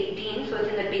to the BAYT, so it's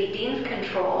in the BAYT's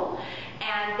control,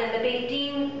 and then the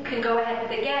BAYT can go ahead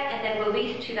with the get and then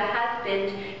release to the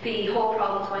husband the whole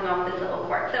problems going on with the civil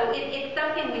court. So it's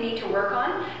something we need to work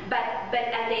on, but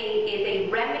as a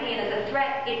remedy and as a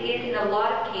threat, it is in a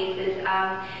lot of cases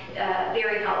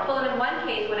very helpful. And in one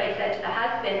case, what I said to the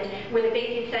husband, where the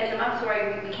BAYT said to him, I'm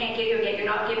sorry, we can't give you a get, you're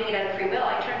not giving it out of free will.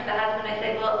 I turned to the husband and I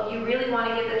said, well, you really want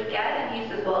to give this get? And he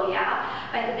says, well, yeah.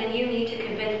 I said, then you need to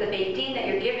convince the BAYT that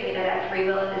you're giving it out of free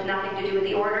will and it has nothing to do with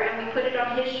the order. And we put it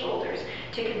on his shoulders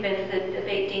to convince the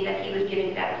BAYT that he was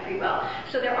giving it out of free will.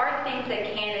 So there are things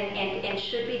that can and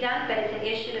should be done, but it's an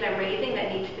issue that I'm raising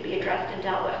that needs to be addressed and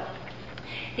dealt with.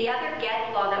 The other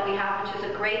get law that we have, which is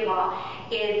a great law,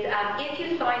 is if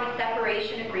you sign a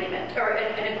separation agreement, or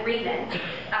an agreement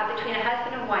between a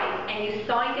husband and wife, and you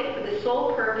signed it for the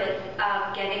sole purpose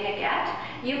of getting a get,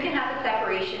 you can have the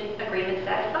separation agreement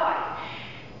set aside.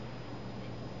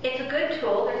 It's a good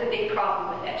tool. There's a big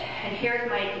problem with it. And here's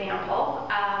my example.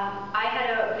 I had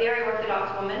a very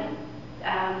Orthodox woman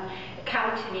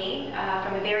come to me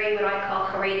from a very, what I call,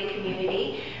 Haredi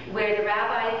community, where the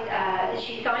rabbis,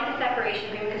 she signed a separation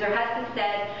agreement because her husband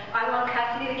said, I want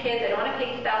custody of the kids, I don't want to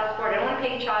pay spouse support, I don't want to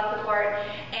pay child support,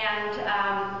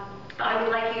 and I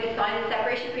would like you to sign a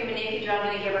separation agreement, and if you don't,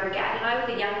 I'm going to give her a get. And I was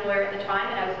a young lawyer at the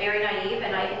time, and I was very naive,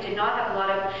 and I did not have a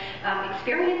lot of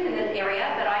experience in this area,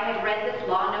 but I had read this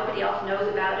law. Nobody else knows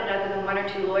about it other than one or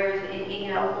two lawyers,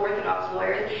 Orthodox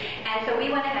lawyers. And so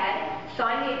we went ahead,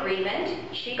 signed the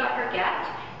agreement, she got her get,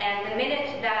 and the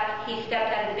minute that he stepped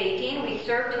out of the BAYT, we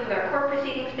served him with our court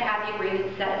proceedings to have the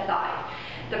agreement set aside.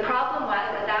 The problem was,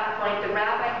 at that point, the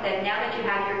rabbi said, now that you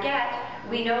have your get,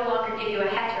 we no longer give you a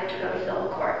heter to go to civil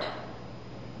court.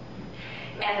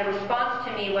 And the response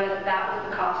to me was that was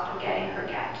the cost of getting her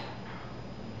get.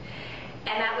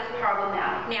 And that was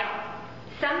problematic. Now,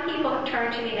 Some people have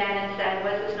turned to me then and said,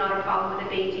 was this not a problem with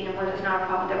the BAYT and was this not a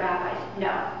problem with the rabbis?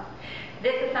 No.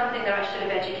 This is something that I should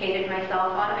have educated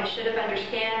myself on. I should have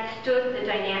understood the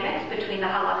dynamics between the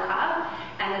halakha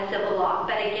and the civil law.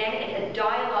 But again, it's a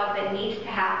dialogue that needs to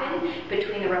happen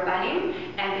between the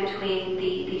rabbanim and between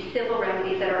the civil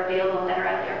remedies that are available and that are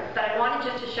out there. But I wanted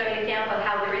just to show you an example of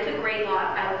how there is a gray law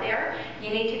out there. You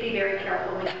need to be very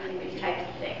careful when using these types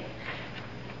of things.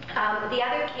 The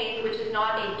other case, which is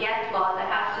not a get law that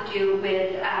has to do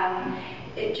with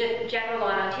just general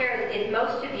law in Ontario, is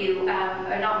most of you,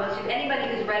 or not most of you, anybody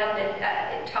who's read on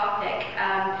this topic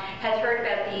has heard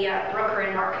about the Brooker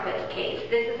and Markovitz case.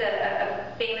 This is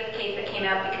a famous case that came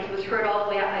out because it was heard all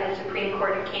the way up by the Supreme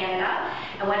Court of Canada.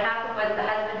 And what happened was the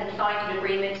husband had signed an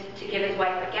agreement to give his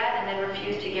wife a get and then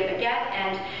refused to give a get.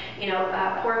 And,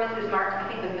 poor Mrs. I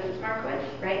think it was Mrs. Markowitz,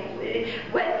 right,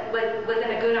 was in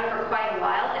a guna for quite a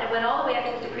while. And it went all the way up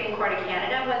to the Supreme Court of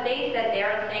Canada. What they said there,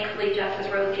 and thankfully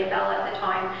Justice Rosie Abella at the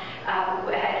time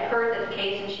had heard this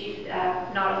case, and she's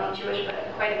not only Jewish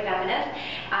but quite a feminist,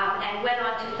 and went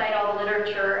on to cite all the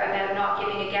literature about not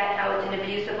giving a get, how it's an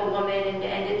abuse of a woman,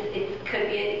 and it could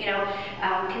be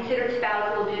considered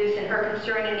spousal abuse, and her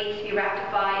concern it needs to be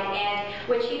rectified. And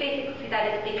what she basically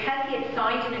said is because he had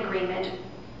signed an agreement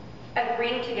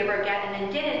agreeing to give her a get and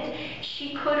then didn't,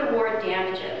 she could award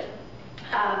damages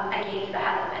against the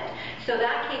husband. So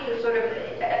that case is sort of,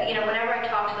 whenever I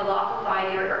talk to the Law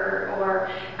Society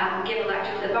or give a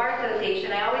lecture to the Bar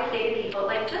Association, I always say to people,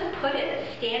 just put it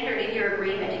as standard in your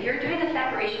agreement. If you're doing a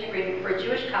separation agreement for a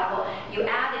Jewish couple, you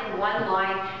add in one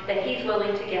line that he's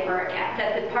willing to give her a get,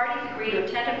 that the parties agree to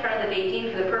attend in front of the BAYT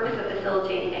team for the purpose of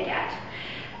facilitating a get.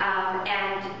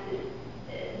 And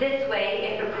this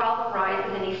way, if a problem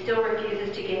arises and he still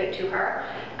refuses to give it to her,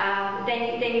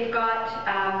 then you've got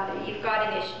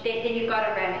an issue. Then you've got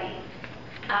a remedy.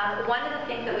 One of the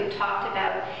things that we've talked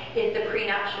about is the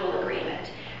prenuptial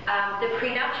agreement. The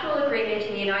prenuptial agreement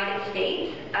in the United States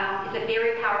is a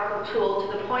very powerful tool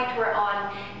to the point where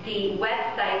on the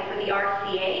website for the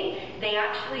RCA, they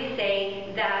actually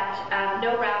say that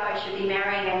no rabbi should be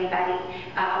marrying anybody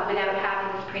without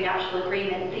having this prenuptial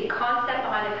agreement. The concept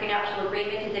behind the prenuptial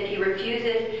agreement is if he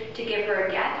refuses to give her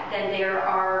a get, then there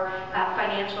are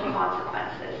financial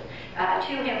consequences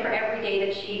to him for every day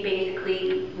that she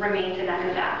basically remains in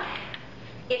under that.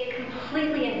 It's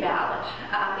completely invalid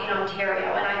in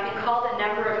Ontario, and I've been called a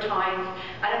number of times.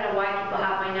 I don't know why people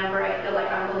have my number. I feel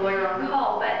like I'm the lawyer on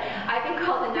call, but I've been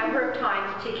called a number of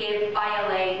times to give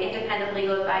ILA, independent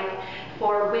legal advice,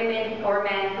 for women or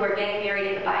men who are getting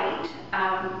married at the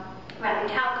BAYT.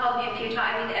 Rabbi Town called me a few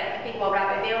times. I think while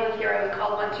Rabbi Vale was here, I was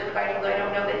called once or twice, although I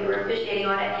don't know that you were officiating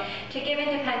on it, to give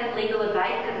independent legal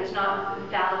advice, because it's not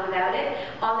valid without it,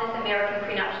 on this American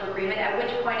prenuptial agreement, at which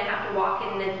point I have to walk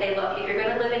in and say, look, if you're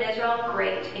going to live in Israel,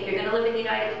 great. If you're going to live in the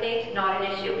United States, not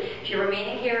an issue. If you're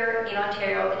remaining here in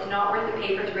Ontario, it's not worth the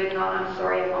paper it's written on. I'm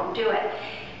sorry, I won't do it.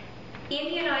 In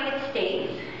the United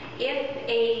States, if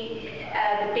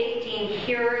the BAYT team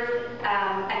hears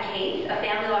a case, a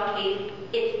family law case,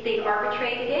 they've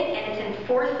arbitrated it and it's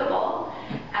enforceable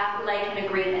like an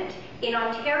agreement. In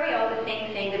Ontario, the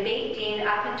same thing. The BAYT team,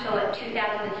 up until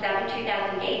 2007,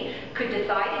 2008, could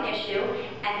decide an issue,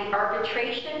 and the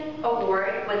arbitration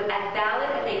award was as valid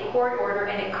as a court order,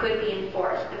 and it could be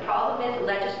enforced. The problem is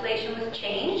legislation was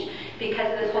changed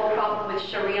because of this whole problem with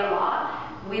Sharia law.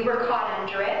 We were caught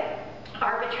under it.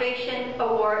 Arbitration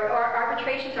award or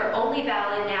arbitrations are only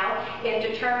valid now if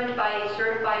determined by a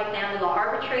certified family law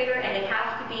arbitrator, and it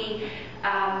has to be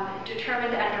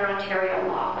determined under Ontario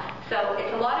law. So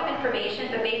it's a lot of information,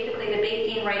 but basically the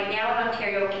BAYT team right now in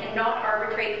Ontario cannot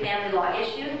arbitrate family law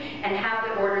issues and have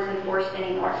the orders enforced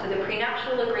anymore. So the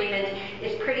prenuptial agreement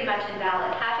is pretty much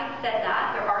invalid. Having said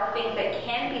that, there are things that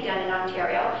can be done in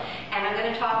Ontario, and I'm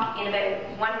going to talk in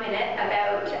about 1 minute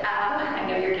about, I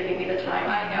know you're giving me the time,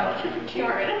 I know, 2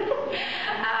 more minutes.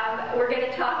 We're going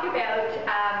to talk about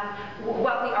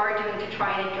what we are doing to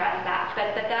try and address that.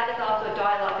 But that is also a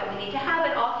dialogue that we need to have,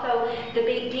 and also the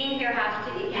BAYT team here has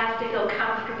to feel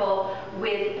comfortable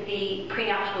with the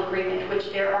prenuptial agreement,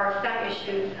 which there are some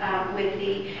issues with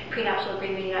the prenuptial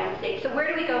agreement in the United States. So where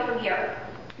do we go from here?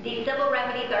 These civil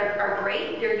remedies are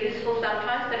great, they're useful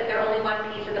sometimes, but they're only one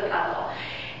piece of the puzzle.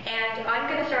 And I'm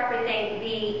going to start by saying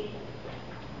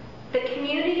the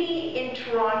community in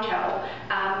Toronto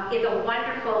is a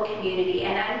wonderful community,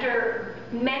 and under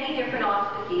many different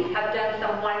auspices have done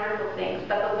some wonderful things.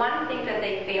 But the one thing that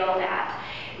they failed at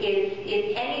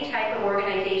is any type of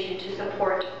organization to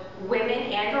support women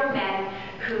and or men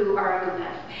who are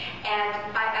agunas.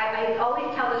 And I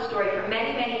always tell the story. For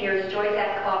many, many years, Joyce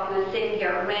Escalop, who is sitting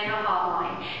here, ran a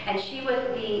hotline, and she was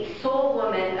the sole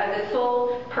woman, the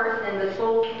sole person in the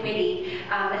sole committee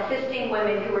assisting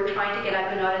women who were trying to get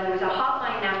agunot. And there was a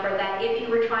hotline number that if you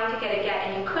were trying to get a get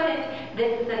and you couldn't,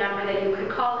 this is the number that you could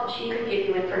call, and she could give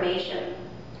you information.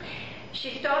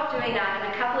 She stopped doing that,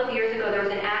 and a couple of years ago there was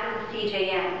an ad in the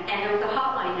CJN, and there was a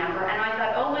hotline number, and I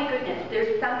thought, oh my goodness,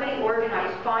 there's somebody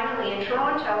organized finally in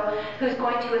Toronto who's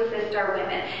going to assist our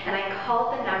women. And I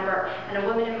called the number, and a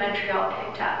woman in Montreal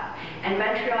picked up. And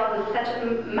Montreal was such a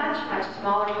much, much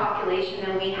smaller population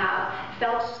than we have,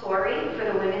 felt sorry for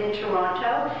the women in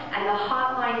Toronto, and the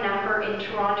hotline number in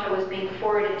Toronto was being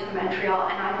forwarded to Montreal,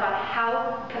 and I thought,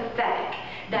 how pathetic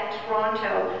that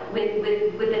Toronto, with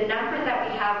the numbers that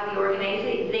we have, with the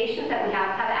organizations that we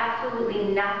have absolutely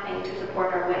nothing to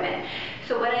support our women.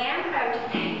 So what I am proud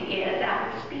to say is,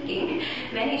 after speaking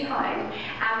many times,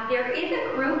 there is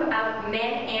a group of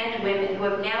men and women who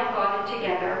have now gotten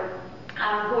together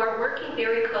who are working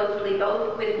very closely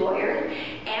both with lawyers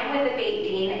and with the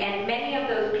BAYT, and many of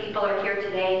those people are here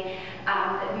today.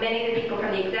 Many of the people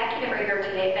from the executive are here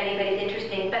today, if anybody's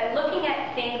interested. But looking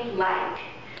at things like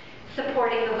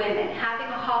supporting the women, having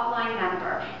a hotline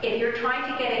number. If you're trying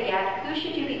to get a get, who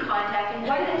should you be contacting?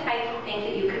 What are the types of things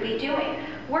that you could be doing?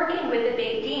 Working with the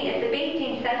BAYT. If the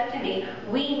BAYT says to me,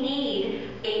 we need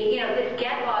this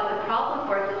get law is a problem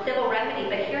for us, a civil remedy,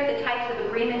 but here are the types of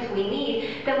agreements we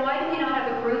need, then why do we not have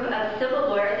a group of civil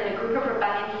lawyers and a group of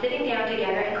Rebellions sitting down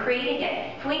together and creating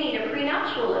it? If we need a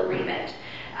prenuptial agreement,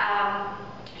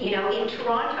 in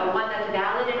Toronto, one that's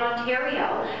valid in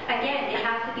Ontario, again, it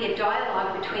has to be a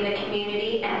dialogue between the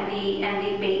community and the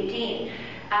BAYT.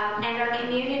 And our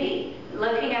community,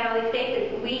 looking at all these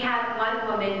cases, we had one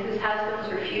woman whose husband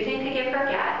was refusing to give her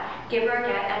a get,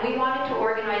 and we wanted to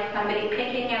organize somebody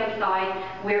picking outside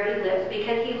where he lives,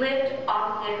 because he lived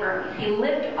opposite her. He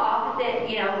lived opposite,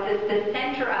 the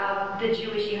center of the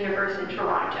Jewish universe in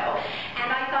Toronto.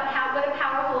 And I thought, what a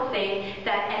powerful thing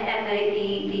that,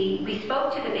 we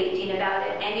spoke to the BAYT about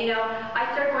it, and I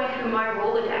started going through my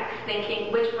Rolodex,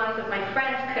 thinking which ones of my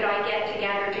friends could I get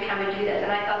together to come and do this,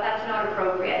 and I thought that's not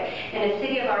appropriate. In a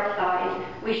city of our size,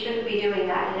 we shouldn't be doing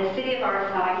that. In a city of our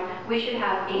size, we should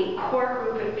have a core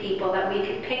group of people that we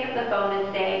could pick up the phone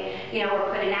and say,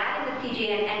 or put an ad in the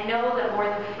CGN and know that more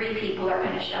than 3 people are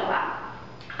going to show up.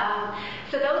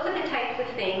 So those are the types of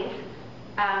things.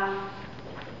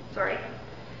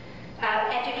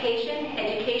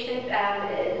 Education,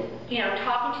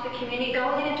 talking to the community,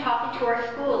 going in and talking to our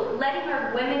schools, letting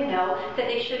our women know that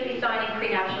they should be signing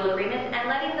prenuptial agreements, and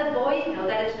letting the boys know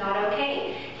that it's not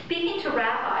okay. Speaking to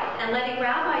rabbis and letting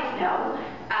rabbis know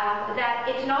that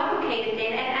it's not okay to say,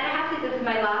 and I have to say this is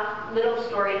my last little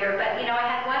story here, but I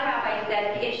had one rabbi who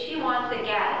said, if she wants a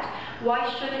get, why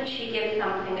shouldn't she give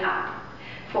something up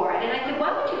for it? And I said,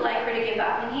 what would you like her to give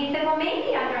up? And he said, well,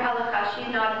 maybe under halakha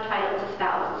she's not entitled to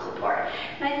spousal support.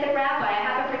 And I said, Rabbi, I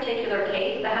have a particular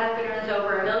case. The husband earns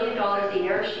over $1 million a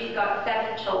year. She's got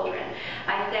 7 children.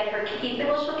 I said, he said,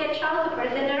 well, she'll get child support. I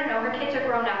said, no, her kids are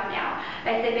grown up now.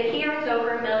 I said, but he earns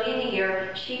over $1 million a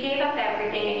year. She gave up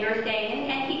everything, and you're saying,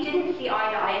 and he didn't see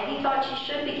eye to eye, and he thought she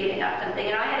should be giving up something,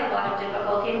 and I had a lot of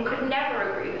difficulty and could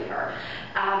never agree with her.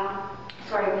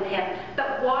 With him.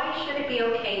 But why should it be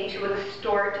okay to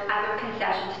extort other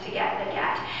concessions to get the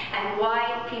get? And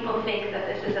why people think that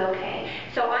this is okay?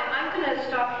 So I'm going to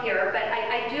stop here, but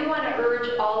I do want to urge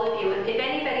all of you, if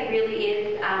anybody really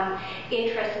is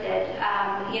interested,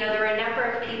 there are a number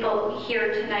of people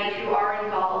here tonight who are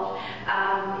involved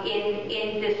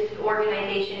in this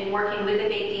organization, in working with the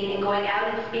BAYT and going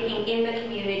out and speaking in the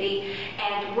community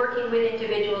and working with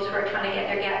individuals who are trying to get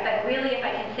their get. But really, if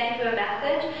I can send you a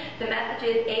message, the message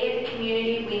is, as a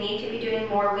community, we need to be doing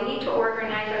more. We need to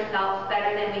organize ourselves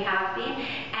better than we have been.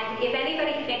 And if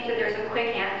anybody thinks that there's a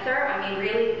quick answer,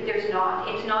 really, there's not.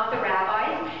 It's not the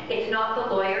rabbis, it's not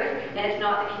the lawyers, and it's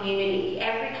not the community.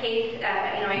 Every case,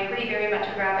 I agree very much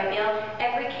with Rabbi Yael,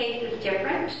 every case is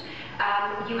different.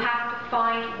 You have to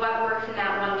find what works in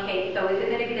that one case. So is it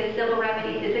going to be the civil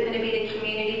remedies? Is it going to be the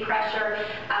community pressure?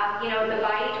 The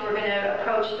BAYT, we're going to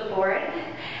approach the board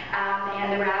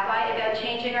and the rabbi about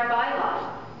changing our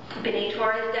bylaws. B'nai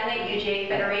Torah has done it, UGA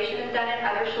Federation has done it,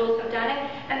 other shuls have done it.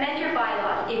 Amend your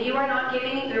bylaws. If you are not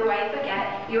giving your wife a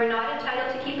get, you are not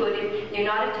entitled to kibbudim, you're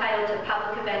not entitled to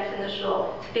public events in the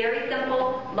shul. It's very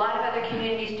simple. A lot of other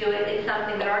communities do it. It's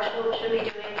something that our shul should be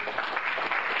doing.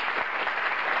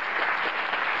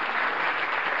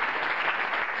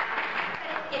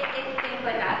 It's things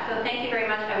like that. So thank you very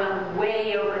much. I went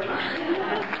way over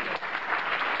time.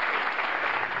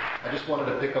 just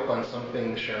wanted to pick up on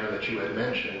something, Sharon, that you had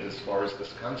mentioned as far as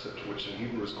this concept, which in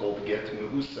Hebrew is called get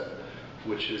me'usa,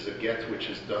 which is a get which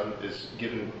is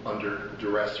given under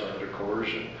duress or under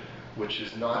coercion, which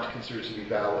is not considered to be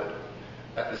valid.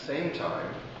 At the same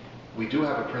time, we do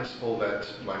have a principle that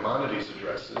Maimonides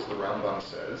addresses. The Rambam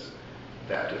says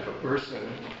that if a person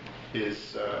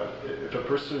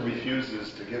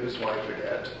refuses to give his wife a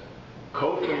get,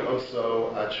 Kofin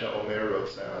oso ad she'omer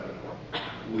rotzeh,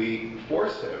 we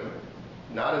force him,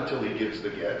 not until he gives the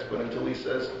get, but until he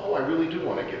says, oh, I really do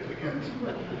want to give the get.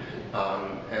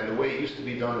 And the way it used to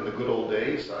be done in the good old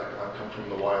days, I come from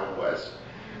the Wild West,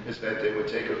 is that they would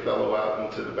take a fellow out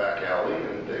into the back alley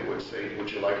and they would say, would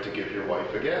you like to give your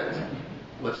wife a get?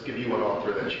 Let's give you an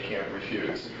offer that you can't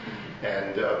refuse.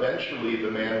 And eventually the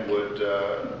man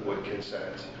would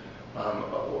consent.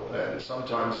 And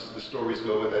sometimes the stories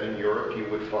go that in Europe you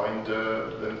would find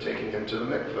them taking him to the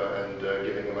mikveh and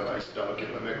giving him a nice dunk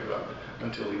in the mikveh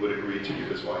until he would agree to give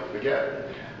his wife a get.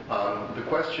 The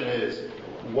question is,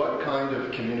 what kind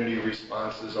of community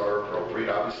responses are appropriate?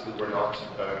 Obviously, we're not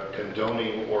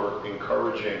condoning or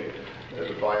encouraging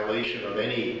the violation of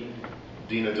any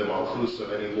dina de malchus,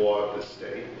 of any law of the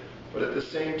state. But at the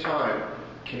same time,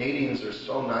 Canadians are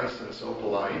so nice and so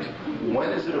polite. When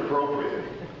is it appropriate?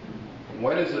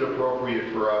 When is it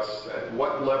appropriate for us? At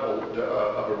what level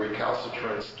of a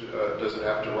recalcitrance does it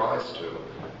have to rise to?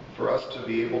 For us to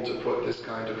be able to put this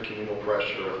kind of communal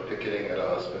pressure of picketing at a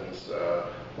husband's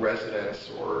residence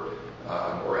or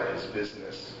at his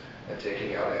business and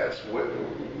taking out ads,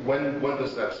 when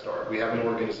does that start? We have an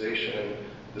organization in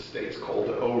the States called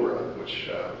ORA, which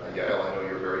Yael, I know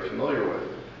you're very familiar with.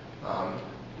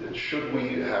 Should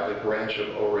we have a branch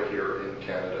of ORA here in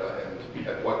Canada, and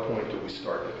at what point do we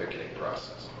start the picketing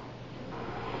process?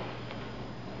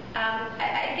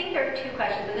 I think there are two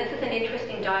questions, and this is an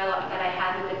interesting dialogue that I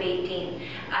had with the BAYT,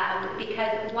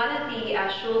 because one of the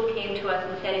shuls came to us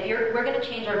and said, we're going to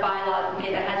change our bylaws and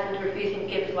say that husband's refusing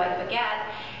to give his wife a get,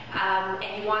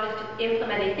 and you want us to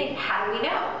implement these things. How do we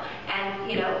know?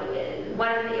 And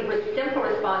one of the simple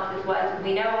responses was,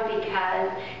 we know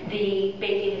because the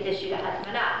BAYT has issued a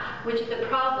hazmanah, which is a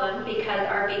problem because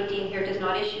our BAYT here does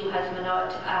not issue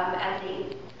hazmanot as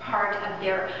a part of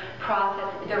their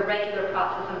process, their regular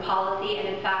process and policy, and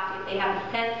in fact, if they have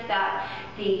a sense that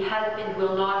the husband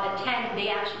will not attend, they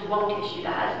actually won't issue the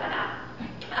hazmanah.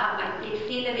 I've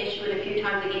seen them issue it a few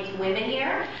times against women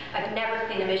here. I've never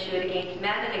seen them issue it against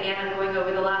men, and again, I'm going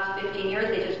over the last 15 years,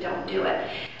 they just don't do it.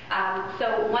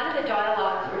 So one of the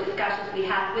dialogues or discussions we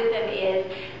had with them is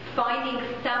finding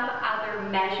some other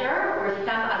measure or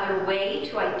some other way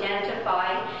to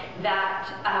identify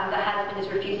that the husband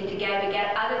is refusing to give a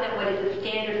get, other than what is the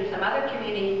standard in some other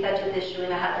communities, such as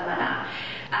issuing a hazmanah.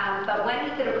 But when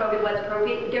is it appropriate, what's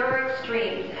appropriate? There are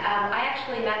extremes. I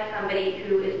actually met somebody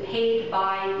who is paid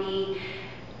by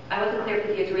I wasn't clear if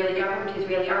it's the Israeli government,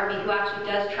 Israeli army, who actually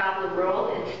does travel the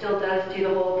world and still does do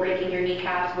the whole breaking your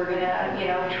kneecaps, we're going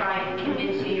to, try and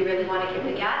convince you really want to give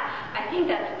the get. I think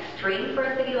that's extreme for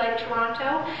a city like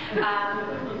Toronto.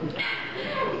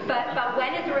 But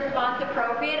when is the response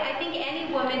appropriate? I think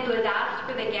any woman who has asked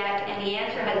for the get and the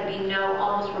answer has been no,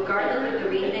 almost regardless of the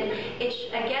reason,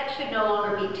 a get should no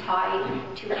longer be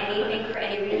tied to anything for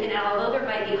any reason. And although there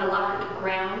might be halakhic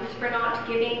grounds for not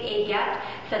giving a get,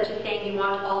 such as saying you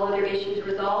want all of their issues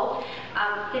resolved,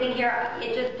 sitting here,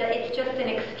 it's just an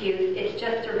excuse. It's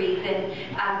just a reason.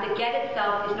 The get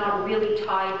itself is not really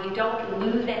tied. You don't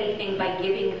lose anything by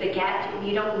giving the get.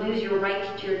 You don't lose your rights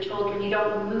to your children. You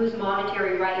don't lose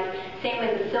monetary rights. Same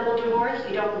with the civil divorce.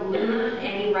 You don't lose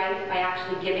any rights by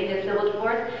actually giving a civil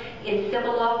divorce. In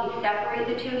civil law, we separate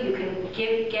the two. You can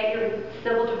get your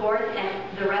civil divorce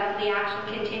and the rest of the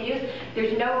action continues.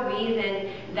 There's no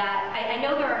reason that, I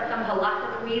know there are some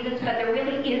halakhic reasons, but there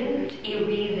really isn't a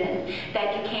reason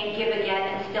that you can't give a get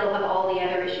and still have all the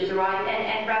other issues arise.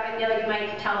 And Rabbi Yael, you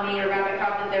might tell me, or Rabbi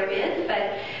Korobkin, there is,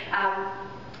 but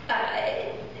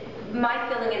my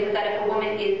feeling is that if a woman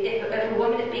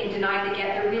is being denied the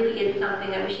get, there really is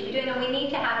something that we should be doing, and we need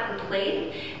to have in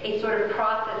place a sort of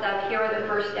process of here are the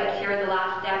first steps, here are the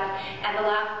last steps, and the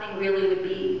last thing really would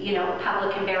be,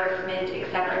 public embarrassment,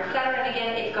 et cetera, and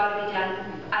again, it's got to be done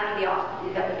under the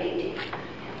auspices of the BAYT.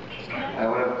 I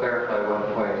want to clarify one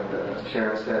point that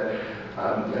Sharon said.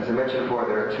 As I mentioned before,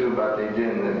 there are two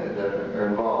BAYT that are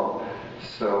involved.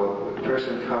 So the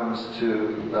person comes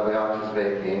to Rabbi Yaak's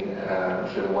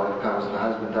BAYT, so the wife comes and the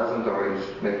husband doesn't, or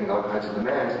he's making all kinds of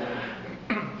demands.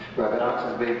 Rabbi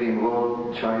Ox's BAYT team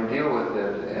will try and deal with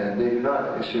it, and they do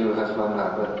not issue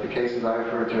hazmanah. But the cases I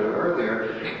referred to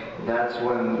earlier, that's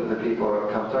when the people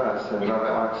come to us, and Rabbi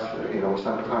Ox,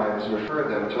 sometimes refer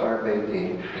them to our BAYT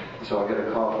team. So I'll get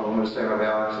a call from a woman saying, Rabbi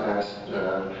Ox asked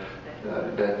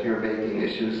that your BAYT team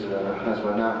issues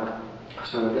hazmanah.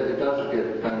 So it does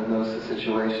get done in those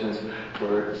situations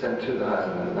where it's sent to the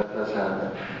husband. That does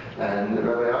happen. And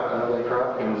Rabbi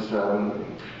Korobkin's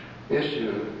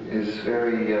issue is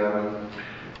very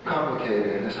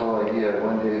complicated. This whole idea of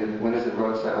when is it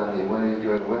rotzah, when are you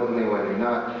doing willingly, when you're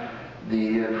not.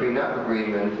 The prenup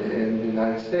agreement in the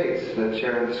United States that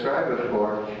Sharon described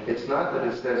before, it's not that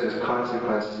it says there's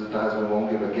consequences that the husband won't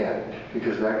give a get,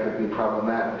 because that could be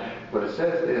problematic. What it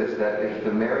says is that if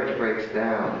the marriage breaks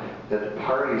down, that the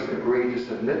parties agree to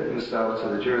submit themselves to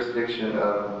the jurisdiction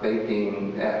of BAYT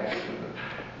team X.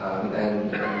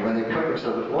 And when they put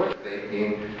themselves before the BAYT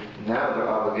team, now they're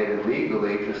obligated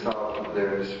legally to solve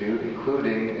their dispute,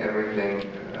 including everything,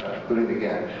 including the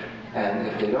get. And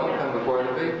if they don't come before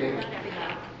the BAYT team,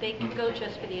 they can go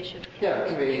just for the issue. yeah, it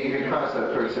can be, you can cross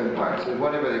out for certain parts,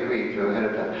 whatever they agree to ahead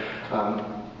of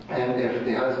time. And if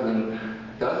the husband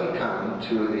doesn't come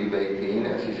to the BAYT team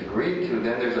as he's agreed to,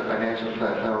 then there's a financial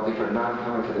penalty for not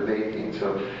coming to the BAYT team.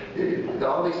 So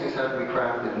all these things have to be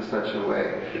crafted in such a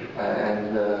way.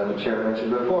 And Sharon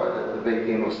mentioned before that the BAYT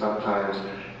team will sometimes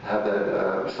have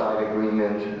that side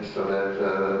agreement so that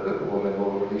the woman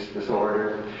will release this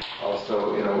order.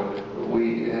 Also,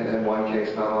 we had one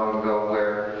case not long ago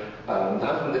where the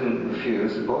husband didn't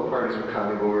refuse, both parties were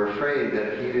coming, but we were afraid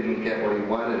that if he didn't get what he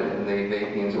wanted in the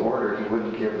BAYT team's order, he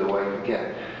wouldn't give the wife a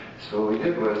get. So what we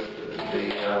did was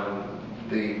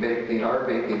our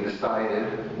BAYT team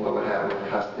decided what would happen with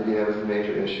custody. That was the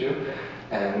major issue.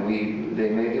 And they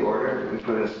made the order, we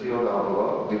put in a sealed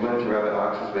envelope, we went to Rabbi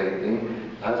Ox's BAYT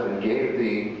team, the husband gave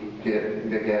the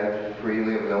get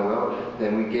freely of no will,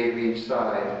 then we gave each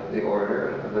side the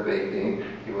order of the BAYT team.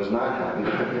 He was not happy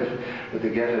with it, but the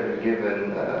get had been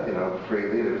given,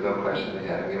 freely. There was no question they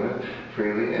had given it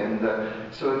freely, and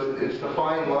so it's a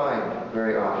fine line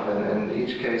very often, and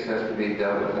each case has to be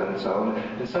dealt with on its own.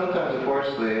 And sometimes,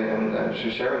 unfortunately, and I'm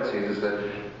sure Sharon sees, is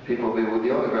that people will be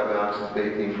dealing with Rabbi Ox's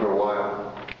BAYT team for a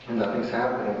while, and nothing's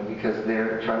happening because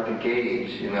they're trying to gauge,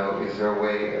 is there a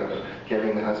way of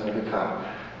getting the husband to come?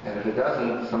 And if it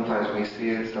doesn't, sometimes we see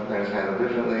it, sometimes handled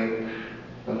differently,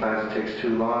 sometimes it takes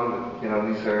too long, but,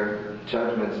 these are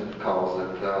judgment calls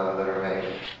that are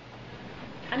made.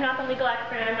 I'm not the legal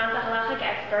expert, I'm not the halachic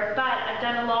expert, but I've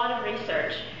done a lot of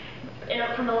research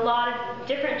from a lot of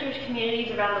different Jewish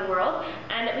communities around the world,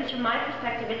 and at least from my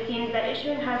perspective, it seems that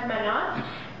issuing hazmanah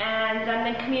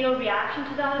and the communal reaction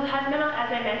to the hazmanah,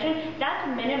 as I mentioned, that's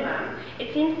a minimum.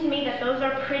 It seems to me that those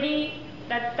are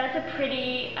that's a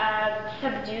pretty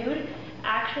subdued,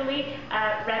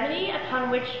 remedy upon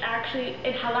which actually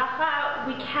in halacha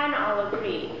we can all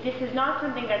agree. This is not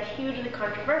something that's hugely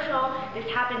controversial. This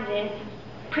happens in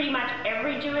pretty much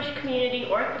every Jewish community,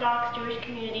 Orthodox Jewish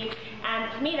community,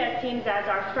 and to me that seems as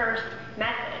our first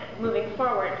method moving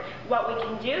forward. What we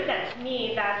can do, to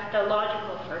me, that's the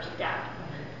logical first step.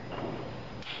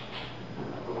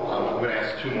 I'm going to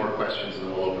ask two more questions and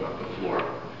then we'll open up the floor.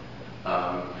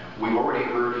 We've already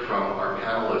heard from our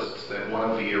panelists that one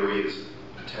of the areas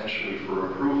potentially for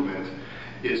improvement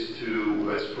is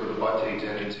for the BAYT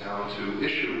in town to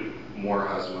issue more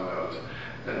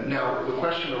hazmanot. Now, the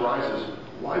question arises,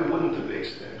 why wouldn't the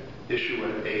BAYT issue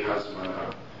a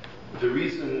hazmanah? The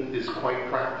reason is quite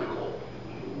practical.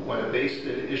 When a BAYT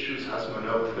issues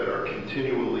hazmanot that are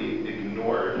continually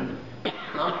ignored, it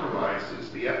compromises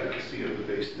the efficacy of the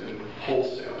BAYT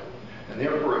wholesale. And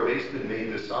therefore, a BAYT may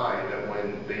decide that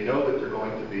when they know that they're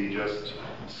going to be just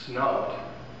snubbed,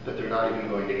 that they're not even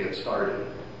going to get started.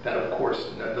 That, of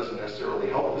course, that doesn't necessarily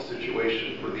help the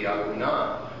situation for the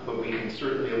agunah, but we can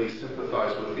certainly at least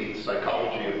sympathize with the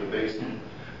psychology of the BAYT.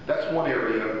 That's one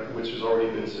area which has already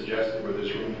been suggested where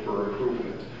there's room for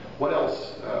improvement. What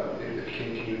else?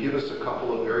 Can you give us a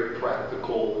couple of very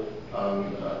practical,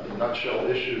 nutshell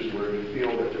issues where you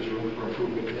feel that there's room for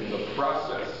improvement in the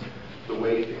process, the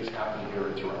way things happen here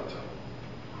in Toronto?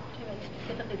 Do you mean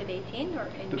specifically the BAYT or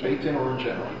in the general? BAYT or in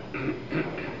general?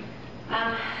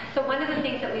 So one of the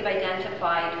things that we've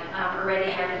identified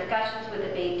already in our discussions with the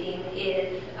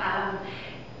BAYT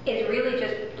is really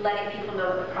just letting people know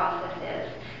what the process is.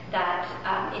 That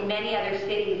in many other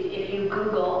cities, if you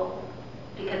Google,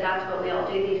 because that's what we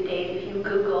all do these days, if you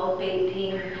Google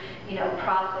BAYT,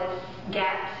 process,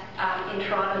 get, in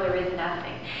Toronto there is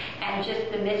nothing. And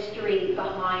just the mystery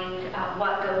behind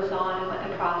what goes on and what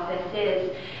the process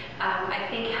is I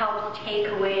think helps take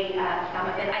away some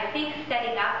of it. I think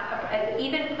setting up,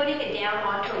 even putting it down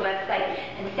onto a website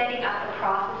and setting up a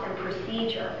process and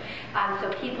procedure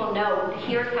so people know,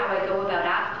 here's how I go about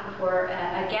asking for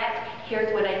a get,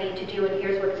 here's what I need to do, and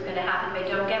here's what's going to happen if I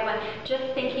don't get one.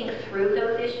 Just thinking through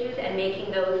those issues and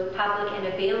making those public and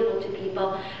available to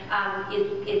people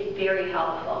is very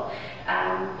helpful.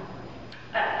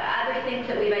 Other things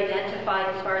that we've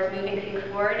identified as far as moving things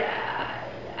forward,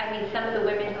 I mean, some of the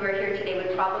women who are here today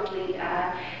would probably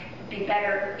be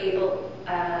better able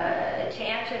to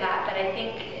answer that, but I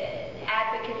think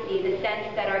advocacy, the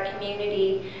sense that our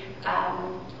community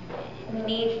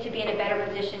needs to be in a better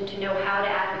position to know how to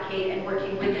advocate, and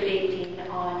working with the BAYT team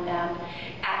on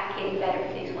advocating better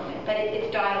for these women. But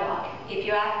it's dialogue. If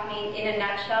you ask me in a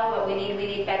nutshell what we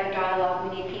need better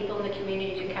dialogue. We need people in the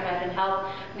community to come out and help.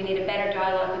 We need a better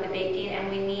dialogue with the BAYT team, and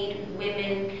we need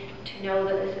women to know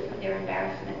that this isn't their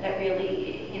embarrassment, that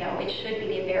really, it should be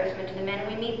the embarrassment to the men, and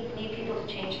we need people to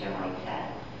change their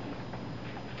mindset.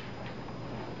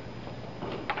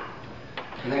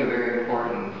 I think a very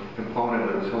important component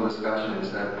of this whole discussion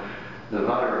is that the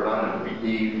Vale,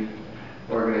 the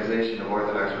organization of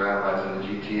Orthodox rabbis in the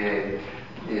GTA,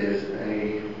 is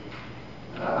a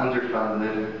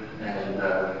underfunded and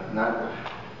not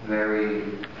very,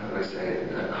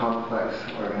 complex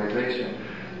organization.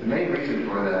 The main reason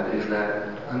for that is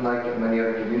that, unlike many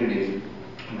other communities,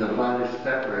 the Vale is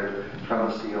separate from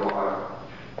the COR.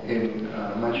 In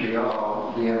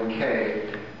Montreal, the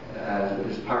MK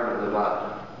is part of the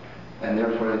Vale, and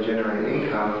therefore they generate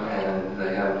income, and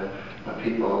they have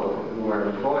people who are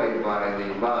employed by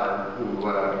the Vale who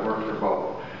work for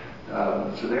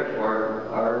both. So therefore,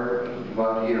 our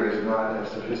Vale here is not as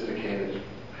sophisticated.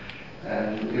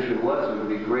 And if it was, it would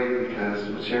be great, because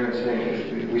what Sharon's saying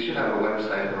is we should have a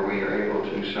website where we are able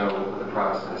to show what the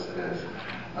process is.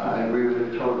 I agree with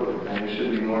her totally. And there should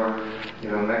be more,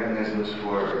 mechanisms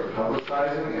for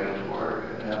publicizing and for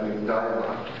having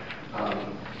dialogue.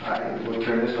 I will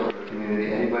turn this over to the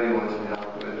community. Anybody who wants to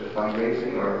help with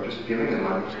fundraising or just giving them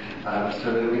money,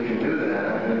 so that we can do that.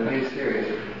 I'm being serious.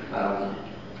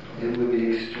 It would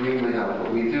be extremely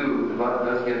helpful. The Vale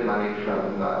does get money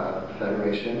from the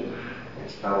Federation.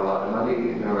 It's not a lot of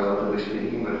money, relatively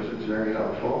speaking, but it's very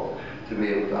helpful to be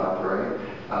able to operate.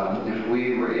 If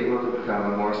we were able to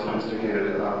become a more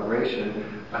sophisticated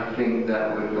operation, I think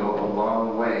that would go a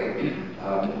long way.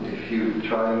 If you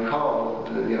try and call,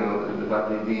 the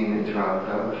Bate Din in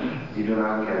Toronto, you do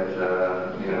not get,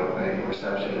 a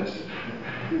receptionist.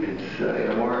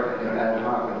 It's more ad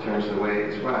hoc in terms of the way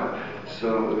it's run.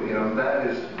 So, that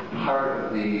is part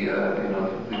of the,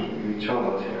 the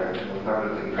chomot here, part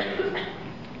of the agreement.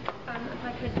 If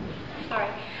I could, sorry.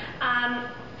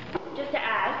 Just to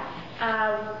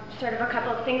add, sort of a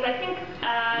couple of things. I think,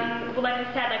 like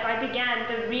I said, like I began,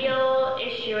 the real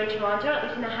issue in Toronto, at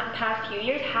least in the past few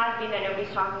years, has been that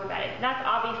nobody's talking about it. That's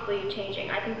obviously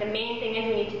changing. I think the main thing is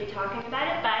we need to be talking about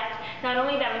it, but not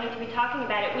only that we need to be talking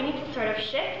about it, we need to sort of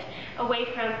shift away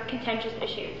from contentious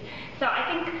issues. So I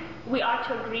think we ought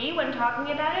to agree when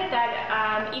talking about it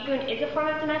that igun is a form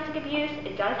of domestic abuse.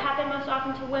 It does happen most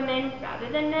often to women rather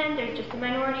than men. There's just a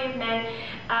minority of men.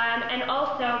 And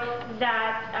also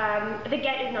that the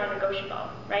get is non-negotiable,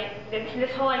 right?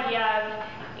 This whole idea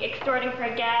of extorting for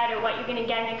a get or what you're going to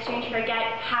get in exchange for a get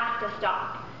has to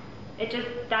stop. That's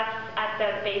at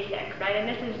the basics, right? And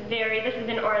this is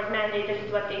an Ora's mandate, this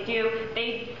is what they do.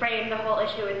 They frame the whole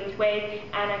issue in these ways,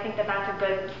 and I think that that's a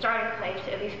good starting place,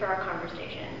 at least for our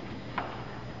conversation.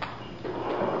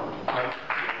 I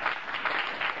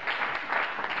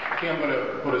think I'm going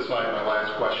to put aside my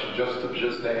last question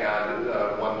just to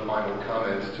add one final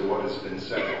comment to what has been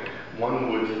said.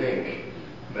 One would think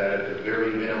that at the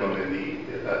very minimum in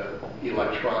the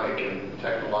electronic and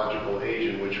technological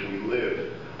age in which we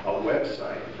live, a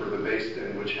website for the Beis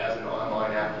Din which has an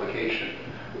online application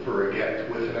for a get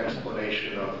with an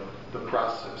explanation of the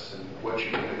process and what you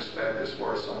can expect as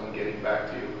far as someone getting back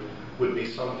to you would be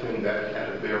something that,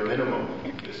 at a bare minimum,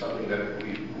 is something that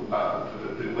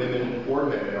the women or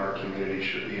men in our community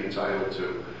should be entitled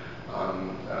to,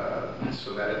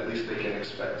 so that at least they can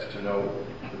expect to know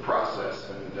the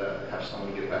process and have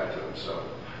someone get back to them. So,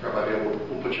 Rabbi,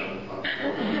 we'll put you on the floor.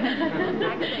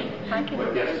 Actually, I can.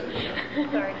 But yes.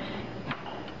 Sorry.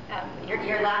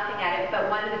 You're laughing at it, but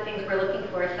one of the things we're looking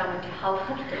for is someone to help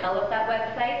us develop that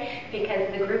website,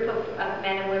 because the group of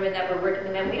men and women that we're working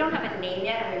with them, we don't have a name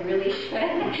yet, and we really should.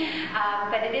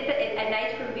 But it is a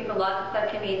nice group of people, lots of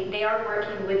subcommittees. They are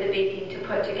working with the BAYT team to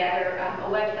put together a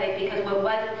website, because what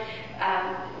was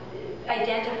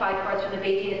identified for us from the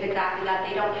BAYT team is exactly that.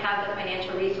 They don't have the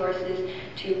financial resources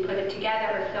to put it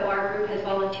together, so our group has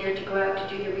volunteered to go out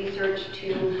to do the research,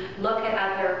 to look at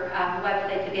other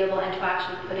websites available, and to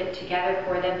actually put it together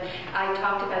for them. I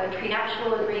talked about the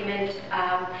prenuptial agreement.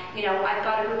 I've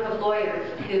got a group of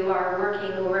lawyers who are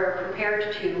working, who are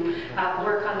prepared to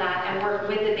work on that and work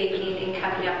with the BAYT team in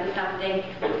coming up with something.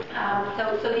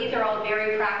 So these are all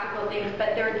very practical things,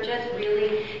 but they're just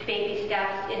really baby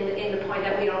steps in the point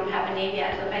that we don't have a name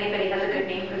yet. So if anybody has a good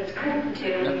name for this group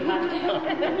too,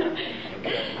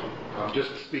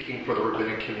 just speaking for the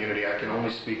rabbinic community, I can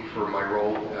only speak for my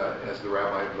role as the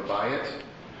rabbi of the BAYT.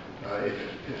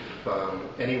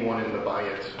 If anyone in the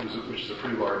BAYT, which is a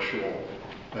pretty large shul,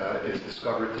 is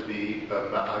discovered to be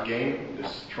again,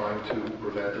 is trying to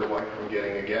prevent their wife from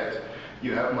getting a get,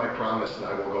 you have my promise, and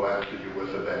I will go after you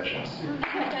with a vengeance.